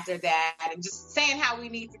after that and just saying how we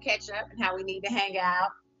need to catch up and how we need to hang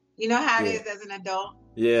out. You know how it is as an adult.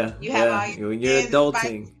 Yeah. You have all your when you're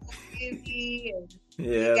adulting. You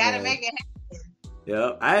gotta make it happen.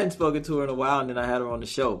 Yeah. I hadn't spoken to her in a while, and then I had her on the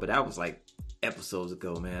show, but that was episodes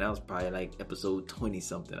ago, man. That was probably episode 20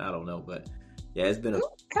 something. I don't know, but yeah, it's been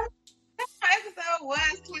episode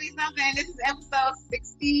was 20 something. This is episode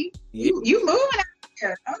 60. Yeah. You moving out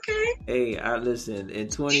here. Okay. Hey, I listen, in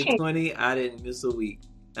 2020, I didn't miss a week.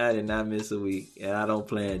 I did not miss a week, and I don't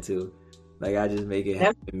plan to. I just make it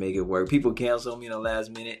happen, make it work. People cancel me in the last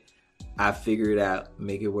minute. I figure it out,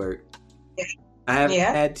 make it work. Yeah. I haven't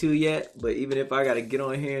had to yet, but even if I got to get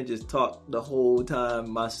on here and just talk the whole time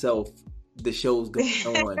myself, the show's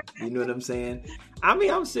going on. You know what I'm saying? I mean,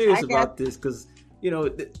 I'm serious about this because,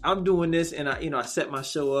 I'm doing this and I set my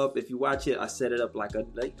show up. If you watch it, I set it up like a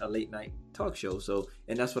late night talk show. So,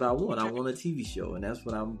 and that's what I want. I want a TV show, and that's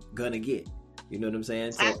what I'm going to get. You know what I'm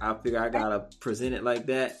saying? So I figure I got to present it like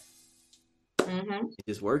that. Mm-hmm.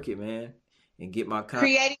 Just work it, man, and get my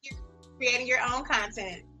content. Creating your own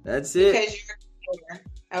content. That's it. Because you're a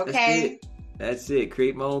creator. Okay. That's it.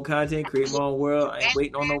 Create my own content. Create my own world. I ain't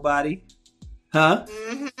waiting on nobody. Huh?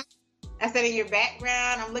 Mm-hmm. I said in your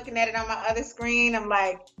background. I'm looking at it on my other screen. I'm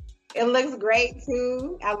like, it looks great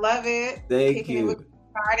too. I love it. Thank you. It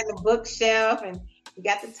card in the bookshelf, and you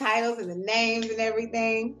got the titles and the names and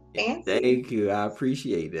everything. Fancy. Thank you. I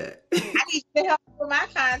appreciate that. I need you to help me with my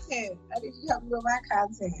content.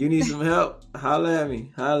 You need some help? Holla at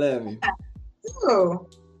me. Ooh.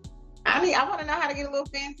 I want to know how to get a little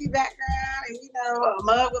fancy background and, a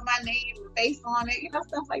mug with my name and face on it,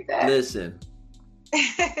 stuff like that. Listen,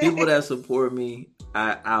 people that support me,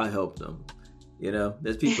 I'll help them.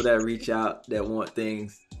 There's people that reach out that want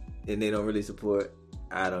things and they don't really support.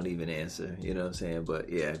 I don't even answer, you know what I'm saying? But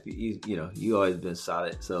yeah, you always been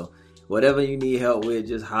solid. So whatever you need help with,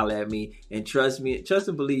 just holler at me and trust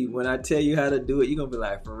and believe. When I tell you how to do it, you're going to be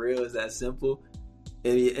like, for real, is that simple?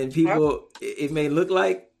 And people, it may look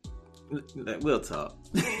like, we'll talk.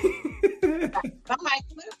 I'm like,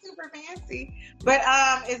 it looks super fancy. But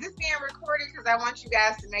is this being recorded? Because I want you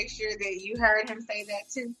guys to make sure that you heard him say that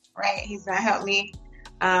too, right? He's going to help me.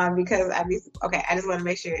 Because I just want to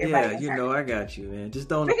make sure everybody I got you, man. Just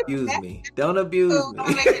don't abuse me. Don't abuse me.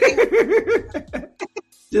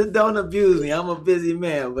 Just don't abuse me. I'm a busy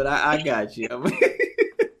man, but I got you.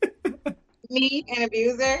 me, an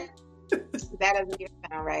abuser, that doesn't even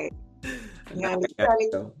sound right. You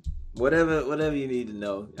know, whatever you need to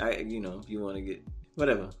know. If you want to get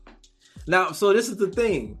whatever. Now, so this is the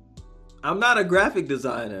thing. I'm not a graphic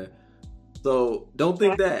designer, so don't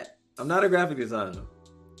think that. I'm not a graphic designer.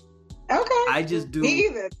 Okay. I just do. Me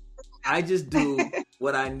either. I just do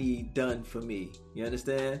what I need done for me. You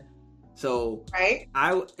understand? So right.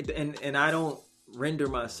 I don't render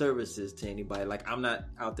my services to anybody. Like, I'm not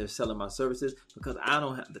out there selling my services because I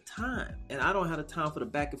don't have the time, and I don't have the time for the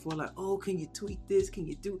back and forth. Like, oh, can you tweak this? Can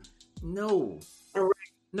you do? No. Right.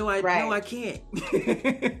 No, I can't.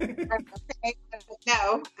 Okay.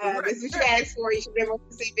 No, this is what you asked for. You should be able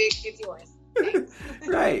to say, "Big, it's yours."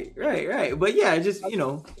 Right. But yeah, just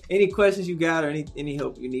any questions you got or any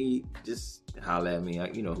help you need, just holler at me.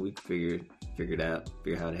 We can figure it out,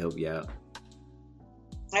 figure how to help you out.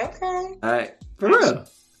 Okay. All right, for real.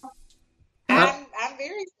 I'm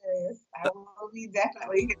very serious. I will be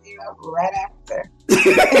definitely hitting you up right after.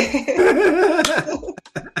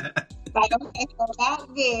 Like, okay, so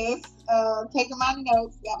about this, taking my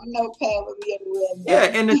notes, got my notepad with me everywhere.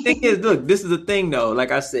 Yeah, and the thing is, look, this is the thing though.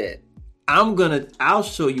 Like I said, I'll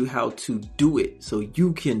show you how to do it so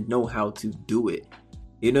you can know how to do it.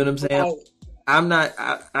 You know what I'm saying?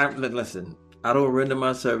 Right. Listen, I don't render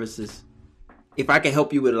my services. If I can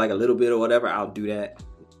help you with like a little bit or whatever, I'll do that.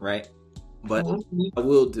 Right. But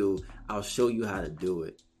I'll show you how to do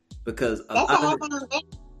it. Because that's how I learn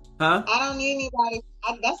best. Huh? I don't need anybody.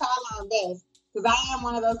 That's how I learn best. Because I am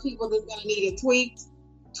one of those people that's going to need it tweaked,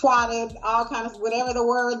 twatted, all kinds of whatever the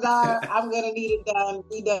words are. I'm going to need it done,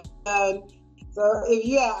 be done. So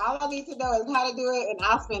all I need to know is how to do it, and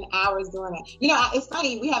I'll spend hours doing it. It's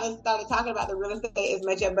funny, we haven't started talking about the real estate as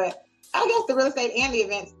much yet, but I guess the real estate and the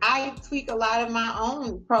events, I tweak a lot of my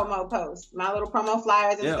own promo posts, my little promo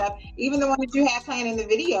flyers and stuff. Even the one that you had playing in the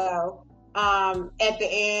video at the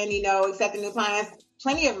end, accepting new clients.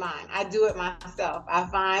 Plenty of mine. I do it myself. I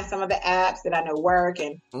find some of the apps that I know work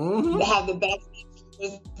and they have the best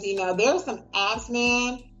features. There's some apps,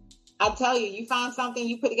 man. I tell you, you find something,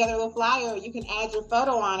 you put together a little flyer, you can add your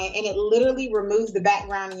photo on it, and it literally removes the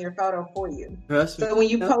background in your photo for you. So when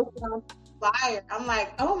you post it on the flyer, I'm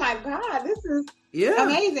like, oh my God, this is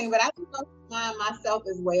amazing. But I do post mine myself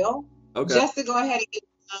as well, just to go ahead and get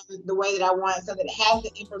it the way that I want, so that it has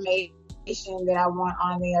the information that I want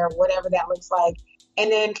on there, whatever that looks like. And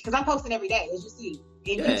then, because I'm posting every day, as you see.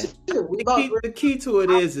 The key to it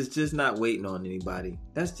is just not waiting on anybody.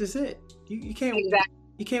 That's just it. You can't. Exactly.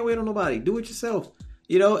 You can't wait on nobody. Do it yourself.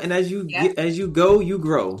 And as you go, you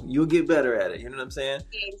grow. You'll get better at it. You know what I'm saying?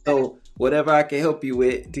 Exactly. So whatever I can help you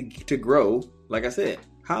with to grow, like I said,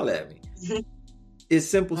 holler at me. It's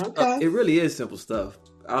simple stuff. It really is simple stuff.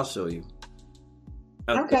 I'll show you.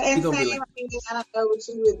 Okay, and same, I don't know what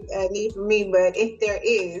you would need from me, but if there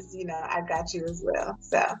is, I got you as well.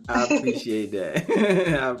 So I appreciate that.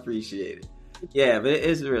 I appreciate it. Yeah, but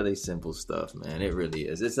it's really simple stuff, man. It really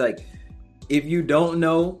is. It's like, if you don't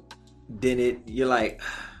know, then you're like,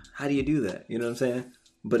 how do you do that? You know what I'm saying?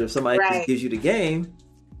 But if somebody just gives you the game,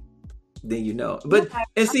 then you know. But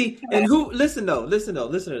listen to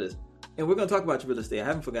this. And we're gonna talk about your real estate. I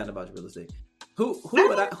haven't forgotten about your real estate. Who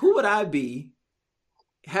would I be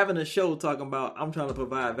having a show talking about I'm trying to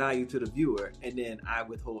provide value to the viewer, and then I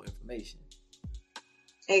withhold information?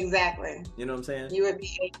 Exactly. You know what I'm saying? You would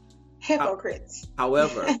be a hypocrite.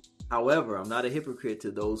 However, I'm not a hypocrite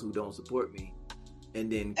to those who don't support me,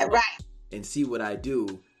 and then and see what I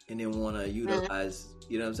do, and then want to utilize.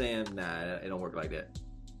 You know what I'm saying? Nah, it don't work like that.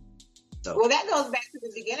 So. Well, that goes back to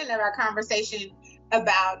the beginning of our conversation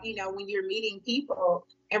about when you're meeting people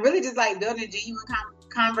and really just like building genuine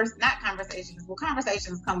conversations. Well,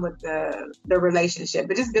 conversations come with the relationship,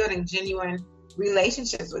 but just building genuine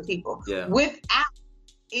relationships with people without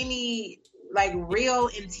any like real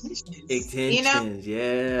intentions.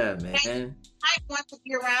 Yeah, man. I want to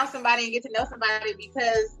be around somebody and get to know somebody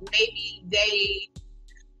because maybe they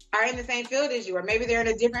are in the same field as you, or maybe they're in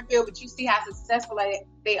a different field, but you see how successful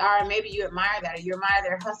they are, and maybe you admire that, or you admire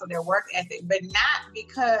their hustle, their work ethic, but not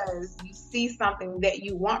because you see something that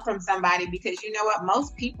you want from somebody, because you know what?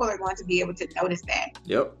 Most people are going to be able to notice that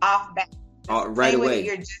off bat. Right away.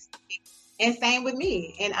 You're just insane with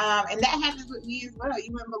me. And that happens with me as well.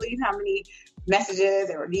 You wouldn't believe how many messages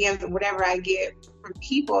or DMs or whatever I get from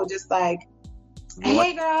people just like,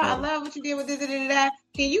 hey girl, I love what you did with this.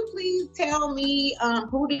 Can you please tell me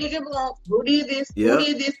who did your blog? Who did this? Who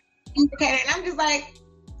did this? And I'm just like,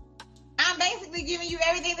 I'm basically giving you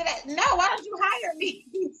everything why don't you hire me?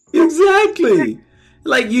 Exactly.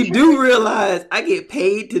 Like, you do realize I get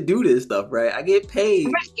paid to do this stuff, right? I get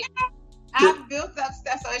paid. I've built up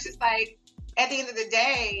stuff, so it's just like, at the end of the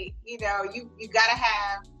day, you gotta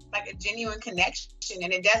have like a genuine connection.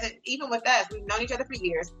 And it doesn't, even with us, we've known each other for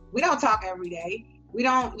years. We don't talk every day. We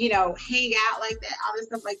don't, hang out like that, all this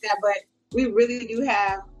stuff like that. But we really do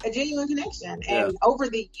have a genuine connection. Yeah. And over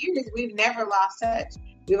the years, we've never lost touch.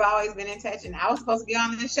 We've always been in touch. And I was supposed to be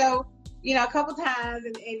on the show, a couple times.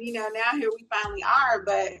 And now here we finally are.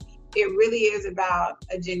 But it really is about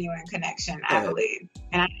a genuine connection, I believe.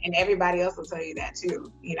 And everybody else will tell you that too,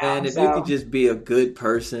 And if you could just be a good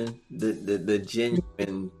person, the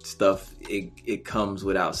genuine stuff, it comes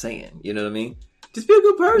without saying, you know what I mean? Just be a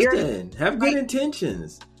good person. Have good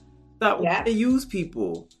intentions. Stop wanting to use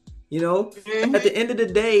people, Mm-hmm. At the end of the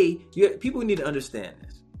day, people need to understand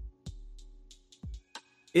this.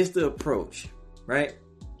 It's the approach, right?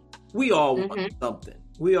 We all want something.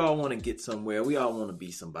 We all want to get somewhere. We all want to be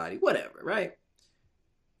somebody, whatever, right?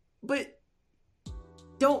 But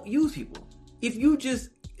don't use people. If you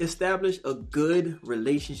just establish a good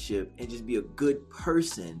relationship and just be a good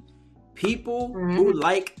person, people who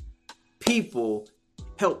like people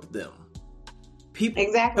help them. People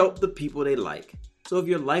help the people they like. So if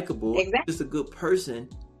you're likable, just a good person,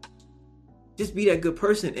 just be that good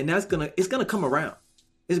person, and it's gonna come around.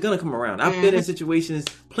 It's gonna come around. I've been in situations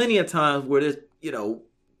plenty of times where there's,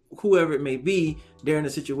 whoever it may be, they're in a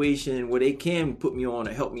situation where they can put me on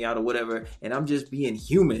or help me out or whatever, and I'm just being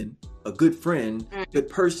human, a good friend, good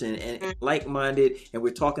person, and like-minded, and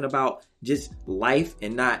we're talking about just life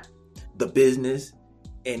and not the business.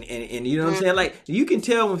 And you know what I'm saying? Like, you can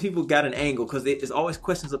tell when people got an angle because there's always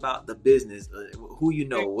questions about the business, who what you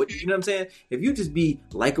know what I'm saying? If you just be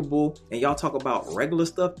likable and y'all talk about regular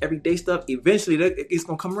stuff, everyday stuff, eventually it's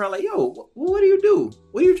gonna come around like, yo, what do you do?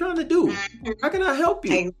 What are you trying to do? How can I help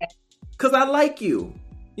you? Because I like you.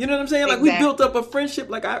 You know what I'm saying? Like, we built up a friendship.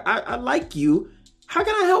 Like, I like you. How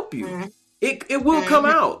can I help you? It will come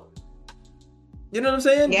out. You know what I'm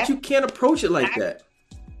saying? But you can't approach it like that.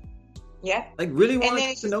 Yeah. Like, really want to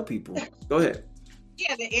get to know people. Go ahead.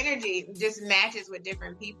 Yeah, the energy just matches with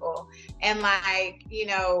different people. And like,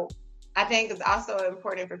 I think it's also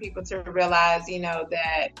important for people to realize,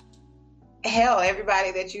 that hell,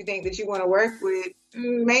 everybody that you think that you want to work with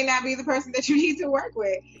may not be the person that you need to work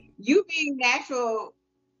with. You being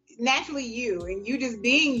naturally you, and you just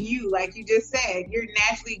being you, like you just said, you're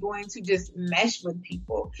naturally going to just mesh with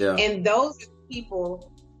people. Yeah. And those are the people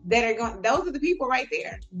those are the people right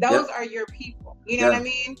there. Those are your people. You know what I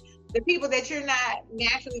mean? The people that you're not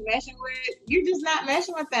naturally meshing with, you're just not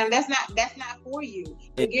meshing with them. That's not for you.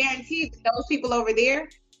 I guarantee that those people over there,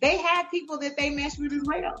 they have people that they mesh with as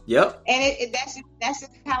well. Yep. And that's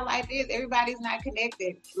just how life is. Everybody's not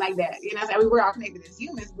connected like that. I mean, we're all connected as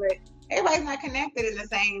humans, but everybody's not connected in the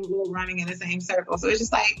same little running in the same circle. So it's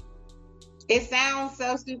just like, it sounds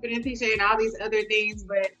so stupid and cliche and all these other things,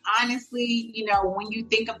 but honestly, when you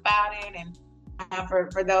think about it, and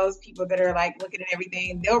for those people that are like looking at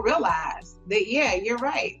everything, they'll realize that, yeah, you're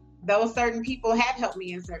right. Those certain people have helped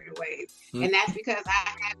me in certain ways. And that's because I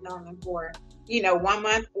have known them for, 1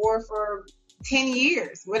 month or for 10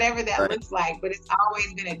 years, whatever that looks like. But it's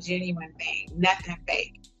always been a genuine thing, nothing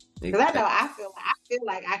fake. Because I feel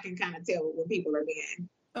like I can kind of tell when people are being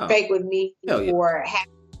fake with me or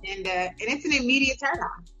having. And it's an immediate turn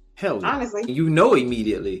on. Hell yeah. Honestly. You know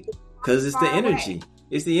immediately. Because it's the energy. Away.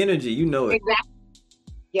 It's the energy. You know it. Exactly.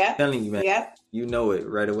 Yeah. I'm telling you, man. Yep. You know it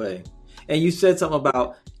right away. And you said something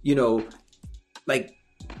about, like,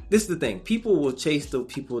 this is the thing. People will chase the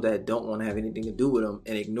people that don't want to have anything to do with them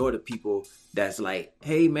and ignore the people that's like,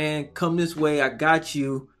 hey, man, come this way. I got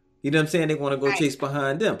you. You know what I'm saying? They want to go chase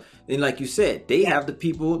behind them. And like you said, they have the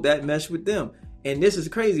people that mesh with them. And this is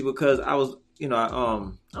crazy because I was, I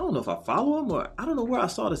don't know if I follow him or I don't know where I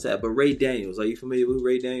saw this at, but Ray Daniels. Are you familiar with who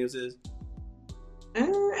Ray Daniels is? I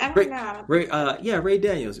don't know. Ray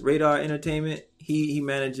Daniels, Radar Entertainment. He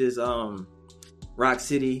manages Rock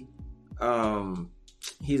City.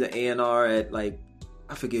 He's an A&R at, like,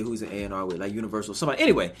 I forget who's an A&R with, like Universal, somebody.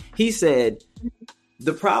 Anyway, he said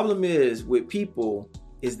the problem is with people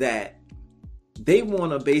is that they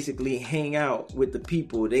want to basically hang out with the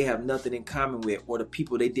people they have nothing in common with, or the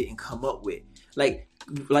people they didn't come up with. Like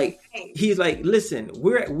he's like, listen,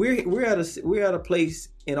 we're at a place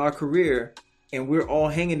in our career, and we're all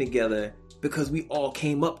hanging together because we all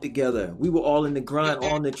came up together. We were all in the grind,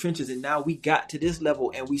 all in the trenches, and now we got to this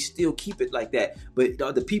level, and we still keep it like that. But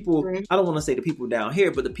the people, I don't want to say the people down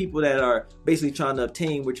here, but the people that are basically trying to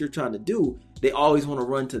obtain what you're trying to do, they always want to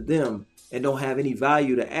run to them and don't have any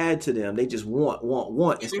value to add to them. They just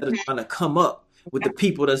want instead of trying to come up with the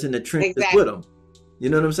people that's in the trenches with them. You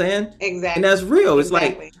know what I'm saying? Exactly. And that's real. It's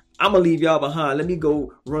like, I'm gonna leave y'all behind. Let me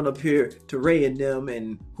go run up here to Ray and them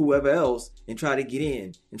and whoever else and try to get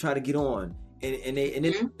in and try to get on. And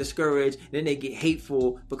then discouraged. And then they get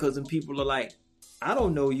hateful because then people are like, I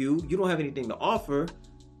don't know you. You don't have anything to offer.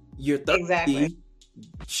 You're thirsty. Exactly.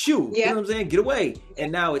 Shoot. You know what I'm saying? Get away.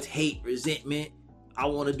 And now it's hate, resentment. I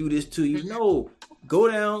want to do this to you. No, go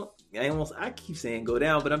down. I keep saying go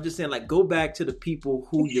down, but I'm just saying, like, go back to the people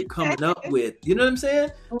who you're coming up with. You know what I'm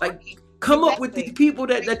saying? Like, come up with the people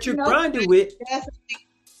that you're grinding with. That's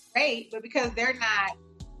great, but because they're not,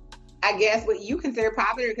 I guess, what you consider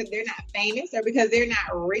popular, because they're not famous or because they're not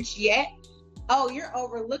rich yet, oh, you're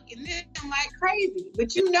overlooking them like crazy. But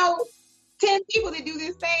 10 people that do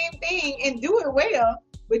the same thing and do it well,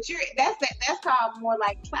 but that's called more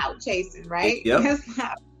like clout chasing, right? Yep. That's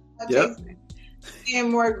not clout chasing. And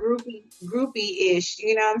more groupie-ish,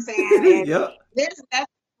 you know what I'm saying? And yep. There's nothing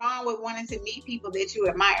wrong with wanting to meet people that you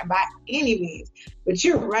admire by any means, but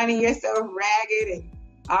you're running yourself ragged and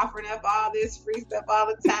offering up all this free stuff all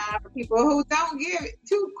the time for people who don't give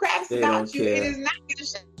two craps about you. It is not going to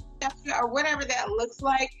shut you, or whatever that looks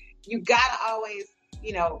like. You gotta always,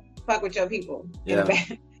 fuck with your people. Yeah.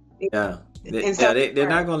 They're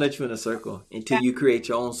not gonna let you in a circle until you create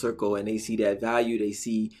your own circle, and they see that value, they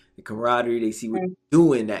see the camaraderie, they see what you're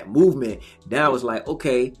doing, that movement. Now it's like,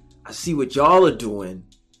 okay, I see what y'all are doing.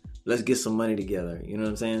 Let's get some money together. You know what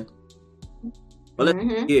I'm saying? But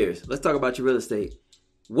let's talk about your real estate.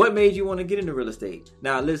 What made you want to get into real estate?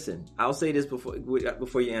 Now, listen, I'll say this before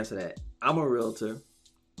you answer that. I'm a realtor.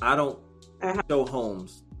 I don't show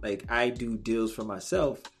homes. Like, I do deals for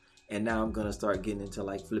myself, and now I'm gonna start getting into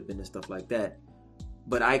like flipping and stuff like that.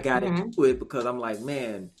 But I got into it because I'm like,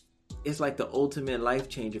 man, it's like the ultimate life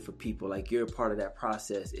changer for people. Like, you're a part of that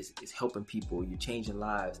process. It's helping people. You're changing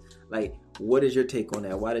lives. Like, what is your take on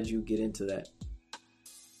that? Why did you get into that?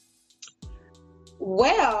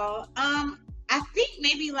 Well, I think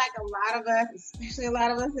maybe like a lot of us, especially a lot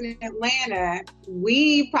of us in Atlanta,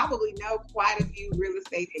 we probably know quite a few real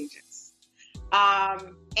estate agents.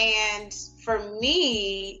 And for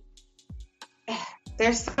me,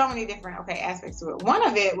 there's so many different aspects to it. One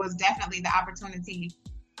of it was definitely the opportunity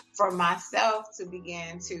for myself to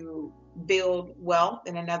begin to build wealth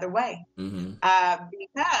in another way.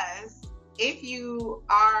 Because if you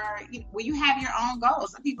are, you have your own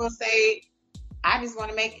goals. Some people say, I just want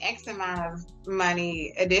to make X amount of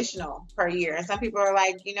money additional per year. And some people are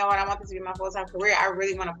like, you know what, I want this to be my full-time career. I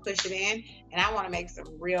really want to push it in, and I want to make some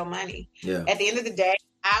real money. Yeah. At the end of the day,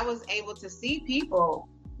 I was able to see people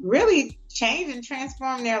really change and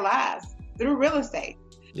transform their lives through real estate.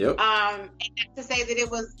 Yep. And not to say that it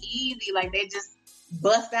was easy, like they just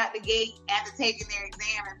bust out the gate after taking their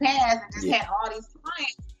exam and passed and just had all these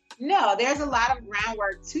clients. No, there's a lot of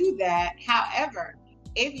groundwork to that. However,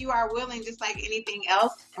 if you are willing, just like anything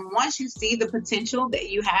else, and once you see the potential that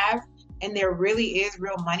you have, and there really is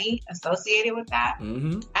real money associated with that,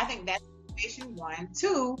 I think that's motivation one.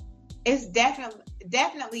 Two, it's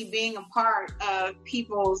definitely being a part of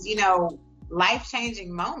people's,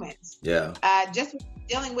 life-changing moments. Yeah. Just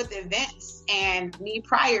dealing with events, and me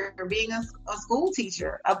prior being a school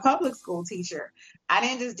teacher, a public school teacher, I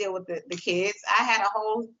didn't just deal with the kids. I had a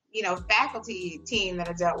whole, faculty team that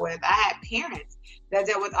I dealt with. I had parents that I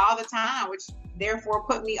dealt with all the time, which therefore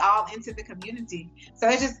put me all into the community. So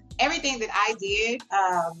it's just everything that I did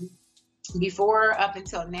before up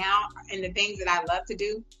until now, and the things that I love to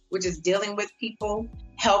do, which is dealing with people,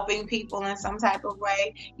 helping people in some type of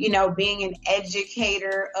way, being an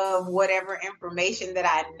educator of whatever information that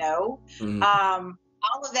I know.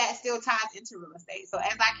 All of that still ties into real estate. So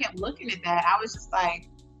as I kept looking at that, I was just like,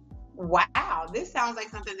 wow, this sounds like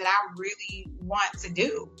something that I really want to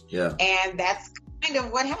do. Yeah. And that's kind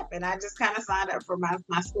of what happened. I just kind of signed up for my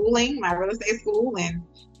schooling, my real estate school, and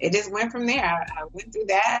it just went from there. I went through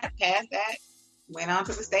that, passed that, went on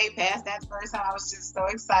to the state, passed that the first time. I was just so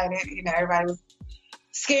excited. Everybody was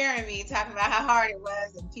scaring me, talking about how hard it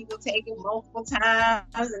was, and people taking multiple times.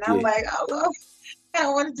 And I'm like, oh, well, I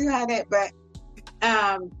don't want to do all that. But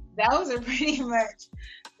those are pretty much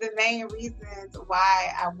the main reasons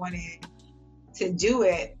why I wanted to do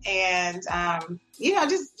it. And,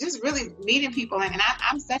 just really meeting people. And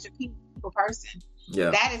I'm such a people person. Yeah.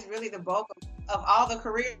 That is really the bulk of all the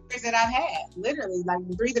careers that I've had. Literally, like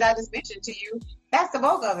the three that I just mentioned to you, that's the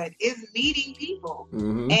bulk of it, is meeting people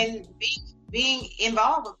and being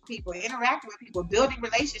involved with people, interacting with people, building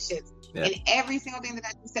relationships. Yeah. And every single thing that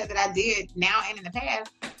I just said that I did now and in the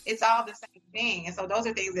past, it's all the same thing. And so those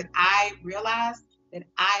are things that I realized that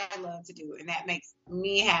I love to do, and that makes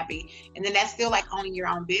me happy. And then that's still like owning your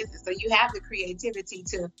own business. So you have the creativity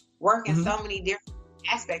to work in so many different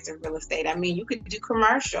aspects of real estate. I mean, you could do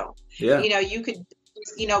commercial. Yeah. You could,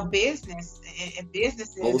 business and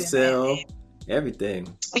businesses Wholesale, everything.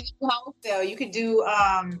 Wholesale. You could do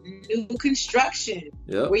new construction,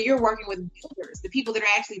 where you're working with builders, the people that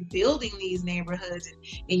are actually building these neighborhoods,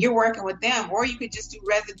 and you're working with them. Or you could just do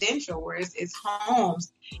residential, where it's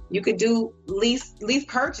homes. You could do lease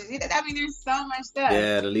purchase. I mean, there's so much stuff.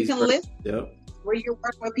 Yeah, the lease. You can list where you're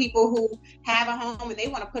working with people who have a home and they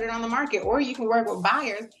want to put it on the market. Or you can work with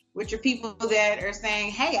buyers, which are people that are saying,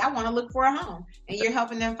 hey, I want to look for a home, and you're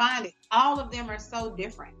helping them find it. All of them are so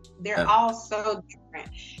different. They're all so different.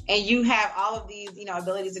 And you have all of these,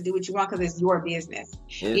 abilities to do what you want because it's your business.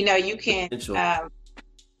 You can, the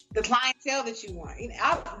clientele that you want,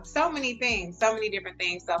 so many things, so many different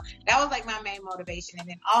things. So that was like my main motivation. And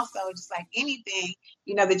then also just like anything,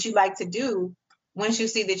 that you like to do, once you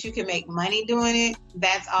see that you can make money doing it,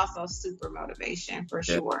 that's also super motivation for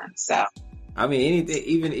sure. So, I mean, anything,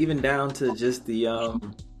 even down to just the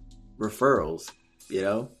referrals,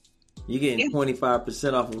 you getting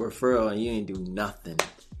 25% off a referral and you ain't do nothing.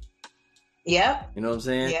 Yep. You know what I'm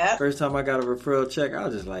saying? Yep. First time I got a referral check, I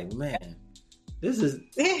was just like, man, this is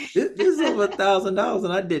over $1,000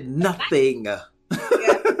 and I did nothing.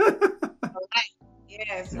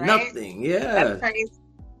 Yes, right. Nothing. Yeah. That's crazy.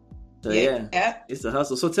 So it's a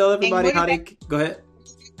hustle. So tell everybody how they go ahead.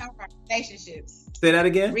 Come from? Relationships. Say that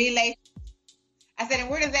again. I said, and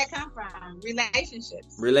where does that come from?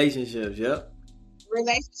 Relationships. Relationships. Yep.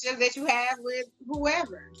 Relationships that you have with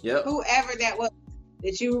whoever. Yep. Whoever that was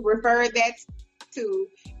that you referred that to,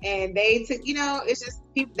 and they took. It's just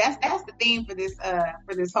people. That's the theme for this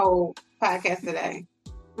whole podcast today.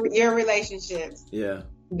 Your relationships. Yeah.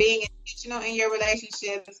 Being intentional in your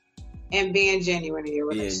relationships. And being genuine in your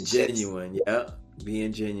relationships. Being genuine, yeah.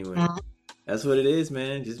 Being genuine. Mm-hmm. That's what it is,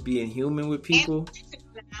 man. Just being human with people.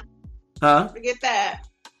 Don't forget that.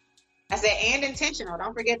 I said, and intentional.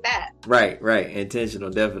 Don't forget that. Right. Intentional,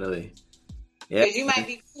 definitely. Yeah. Because you might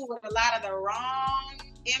be cool with a lot of the wrong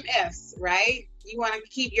MFs, right? You want to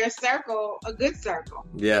keep your circle a good circle.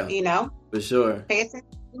 Yeah. For sure. Pay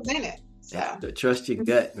attention to who's in it. So. Trust your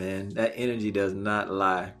gut, man. That energy does not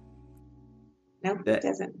lie. No, it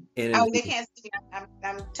doesn't. Energy. Oh, they can't see me.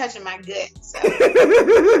 I'm touching my gut. So.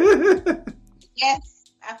 Yes,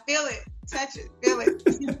 I feel it. Touch it. Feel it.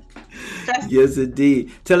 Yes,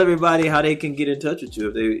 indeed. Tell everybody how they can get in touch with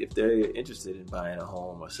you if they're interested in buying a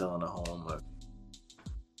home or selling a home.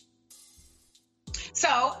 So,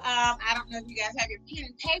 I don't know if you guys have your pen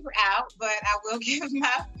and paper out, but I will give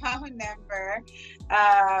my phone number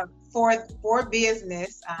for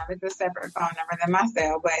business. It's a separate phone number than my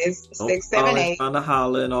cell, but it's 678. On the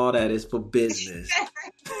holler and all that is for business.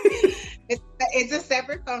 It's a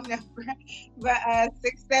separate phone number, but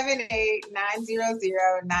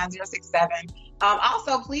 678-900-9067.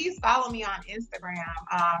 Also, please follow me on Instagram.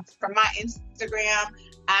 From my Instagram,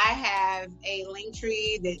 I have a link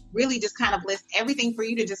tree that really just kind of lists everything for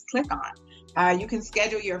you to just click on. You can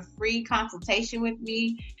schedule your free consultation with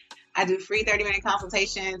me. I do free 30-minute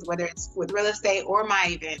consultations, whether it's with real estate or my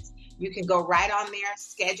events. You can go right on there,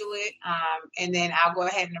 schedule it, and then I'll go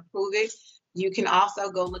ahead and approve it. You can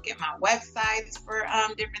also go look at my websites for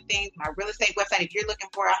different things, my real estate website. If you're looking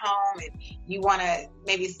for a home and you want to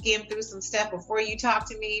maybe skim through some stuff before you talk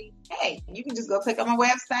to me, hey, you can just go click on my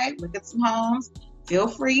website, look at some homes, feel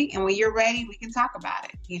free. And when you're ready, we can talk about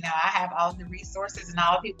it. I have all the resources and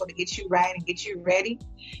all the people to get you right and get you ready.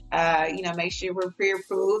 Make sure we're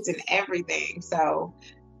pre-approved and everything. So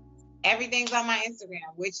everything's on my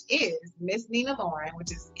Instagram, which is Miss Nina Lauren,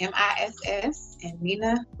 which is MISS and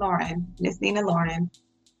Nina Lauren, Miss Nina Lauren.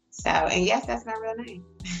 So, and yes, that's my real name.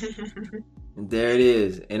 There it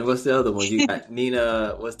is. And what's the other one? You got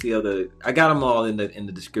Nina. What's the other? I got them all in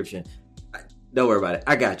the description. Don't worry about it.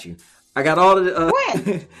 I got you. I got all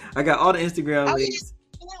the. I got all the Instagram links.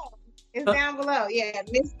 It's down below. Yeah,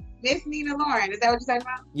 Miss Nina Lauren. Is that what you're talking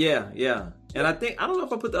about? Yeah. And I don't know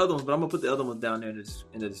if I put the other ones, but I'm gonna put the other ones down there in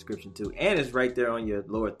the description too. And it's right there on your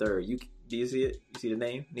lower third. Do you see it? You see the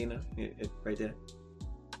name, Nina? It's right there.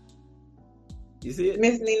 You see it?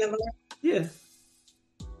 Miss Nina Lauren. Yeah.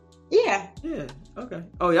 Yeah. Okay.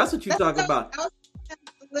 Oh, that's what you're talking about.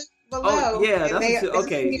 Below. Oh, yeah. That's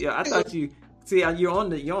okay. Yeah, I thought you. See, you're on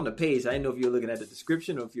the page. I didn't know if you were looking at the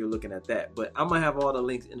description or if you're looking at that. But I'm gonna have all the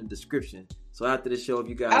links in the description. So after the show, if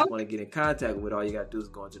you guys want to get in contact with, all you gotta do is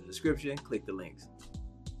go into the description, click the links.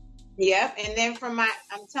 Yep. And then I'm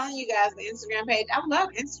telling you guys, the Instagram page. I love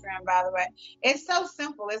Instagram, by the way. It's so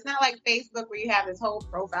simple. It's not like Facebook where you have this whole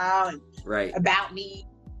profile and about me.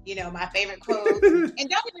 My favorite quotes. And don't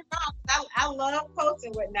get me wrong, I love posts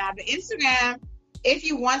and whatnot. But Instagram, if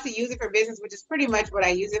you want to use it for business, which is pretty much what I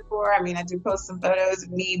use it for. I mean, I do post some photos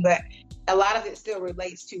of me, but a lot of it still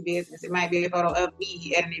relates to business. It might be a photo of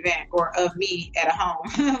me at an event or of me at a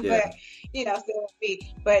home, Yeah. but still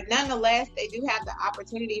me. But nonetheless, they do have the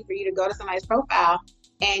opportunity for you to go to somebody's profile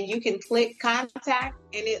and you can click contact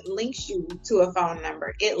and it links you to a phone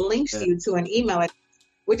number. It links you to an email address,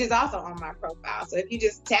 which is also on my profile. So if you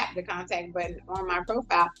just tap the contact button on my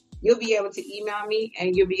profile, you'll be able to email me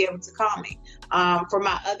and you'll be able to call me. For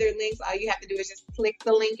my other links, all you have to do is just click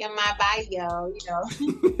the link in my bio,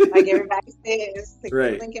 like everybody says, click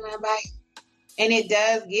the link in my bio. And it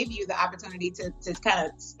does give you the opportunity to kind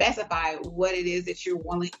of specify what it is that you're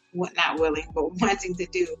not willing, but wanting to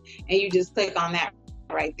do. And you just click on that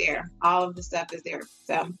right there. All of the stuff is there.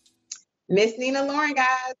 So Miss Nina Lauren,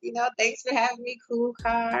 guys, thanks for having me. Cool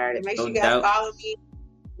card. And make sure you guys follow me.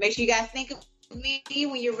 Make sure you guys think of me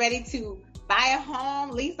when you're ready to buy a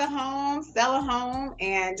home, lease a home, sell a home,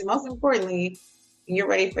 and most importantly, you're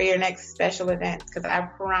ready for your next special event, because I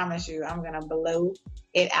promise you, I'm going to blow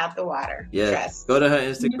it out the water. Yeah. Trust. Go to her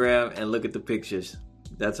Instagram and look at the pictures.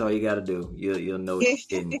 That's all you got to do. You'll know what you're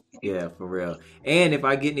getting. Yeah, for real. And if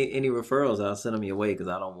I get any referrals, I'll send them your way because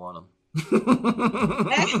I don't want them.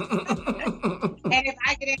 And if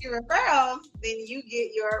I get any referrals, then you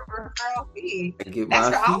get your referral fee. That's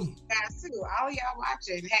for all you guys too. All of y'all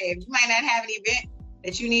watching. Hey, if you might not have an event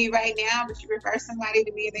that you need right now, but you refer somebody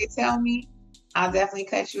to me and they tell me, I'll definitely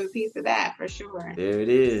cut you a piece of that for sure. There it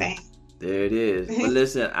is. Thanks. There it is. But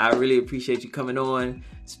listen, I really appreciate you coming on.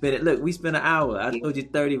 Look, we spent an hour. I told you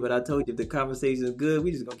 30, but I told you if the conversation is good,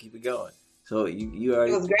 we just gonna keep it going. So you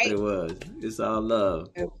already know what it was. It's all love.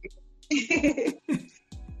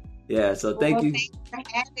 Yeah, so thank you. Thanks for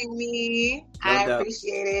having me. I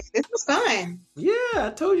appreciate it. This was fun. Yeah,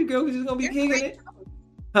 I told you, girl, we're just gonna be kicking it.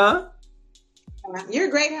 Huh? You're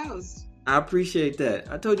a great host. I appreciate that.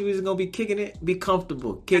 I told you we was gonna be kicking it. Be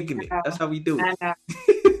comfortable, kicking it. That's how we do it. I know.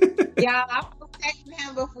 Yeah, I was texting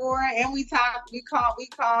him before, and we talked. We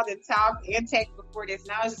called and talked and texted before this,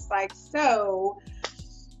 and I was just like, so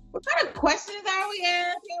what kind of questions are we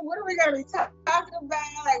asking? What are we going to be talking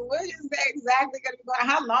about? Like, what is that exactly going to be going?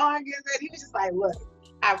 How long is it? He was just like, look,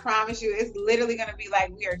 I promise you, it's literally going to be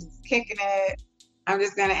like we are just kicking it. I'm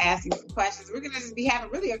just going to ask you some questions. We're going to just be having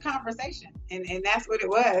really a conversation, and that's what it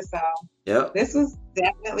was. So This was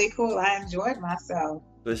definitely cool. I enjoyed myself.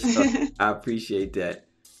 For sure. I appreciate that.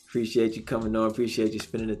 Appreciate you coming on. Appreciate you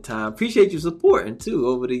spending the time. Appreciate you supporting too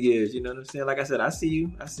over the years. You know what I'm saying? Like I said, I see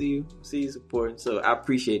you supporting. So I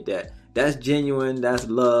appreciate that. That's genuine. That's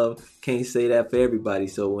love. Can't say that for everybody.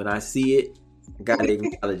 So when I see it, I gotta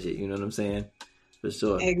acknowledge it. You know what I'm saying? For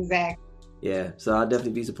sure. Exactly. Yeah. So I'll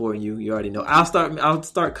definitely be supporting you. You already know. I'll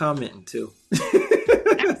start commenting too.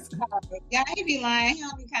 Yeah, he be lying. He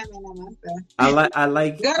don't be commenting on my stuff. I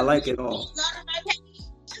like it all.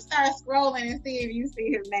 Start scrolling and see if you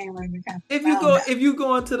see his name on the comment. If you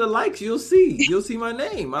go into the likes, you'll see my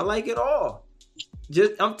name. I like it all.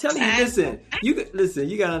 I'm telling you, listen.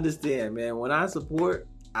 You gotta understand, man. When I support.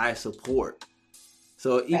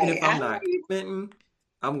 So even if I'm not commenting,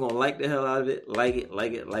 I'm gonna like the hell out of it. Like it.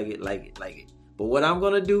 But what I'm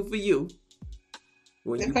gonna do for you,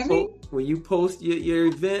 when you post your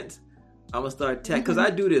events, I'm gonna start tag, because I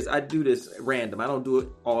do this random. I don't do it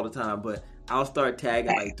all the time, but I'll start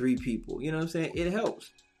tagging like 3 people. You know what I'm saying? It helps.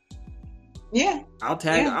 Yeah. I'll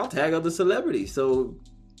tag other celebrities. So,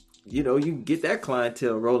 you can get that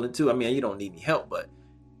clientele rolling too. I mean, you don't need any help, but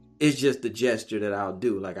it's just the gesture that I'll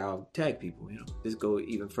do. Like, I'll tag people, just go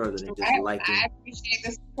even further than just liking. I appreciate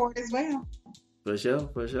the support as well. For sure.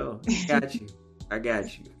 I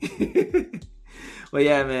got you. Well,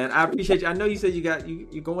 yeah, man, I appreciate you. I know you said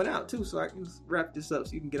you're going out too, so I can wrap this up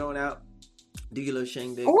so you can get on out. Do your little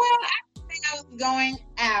shang day. Well, I didn't think I was going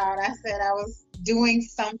out. I said I was doing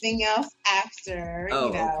something else after,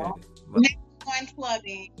 Okay. Next one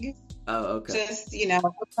clubbing. Oh, okay. Just,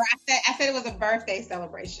 I said it was a birthday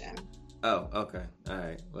celebration. Oh, okay. All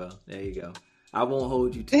right. Well, there you go. I won't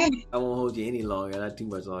hold you I won't hold you any longer. Not too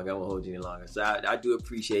much longer. I won't hold you any longer. So I do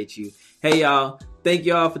appreciate you. Hey, y'all. Thank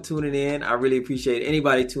y'all for tuning in. I really appreciate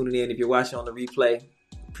anybody tuning in. If you're watching on the replay,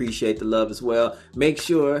 appreciate the love as well. Make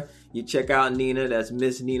sure you check out Nina. That's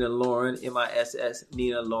Miss Nina Lauren, MISS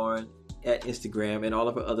Nina Lauren at Instagram, and all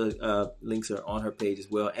of her other links are on her page as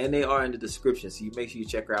well, and they are in the description. So you make sure you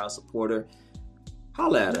check her out, support her,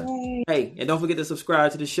 holla at her. Hey, and don't forget to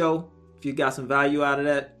subscribe to the show. If you got some value out of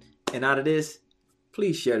that and out of this,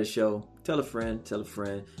 please share the show. Tell a friend.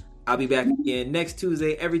 I'll be back again next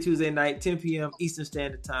Tuesday, every Tuesday night, 10 p.m. Eastern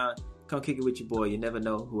Standard Time. Come kick it with your boy. You never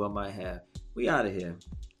know who I might have. We out of here.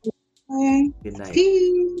 Good night.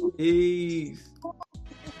 Peace. Peace.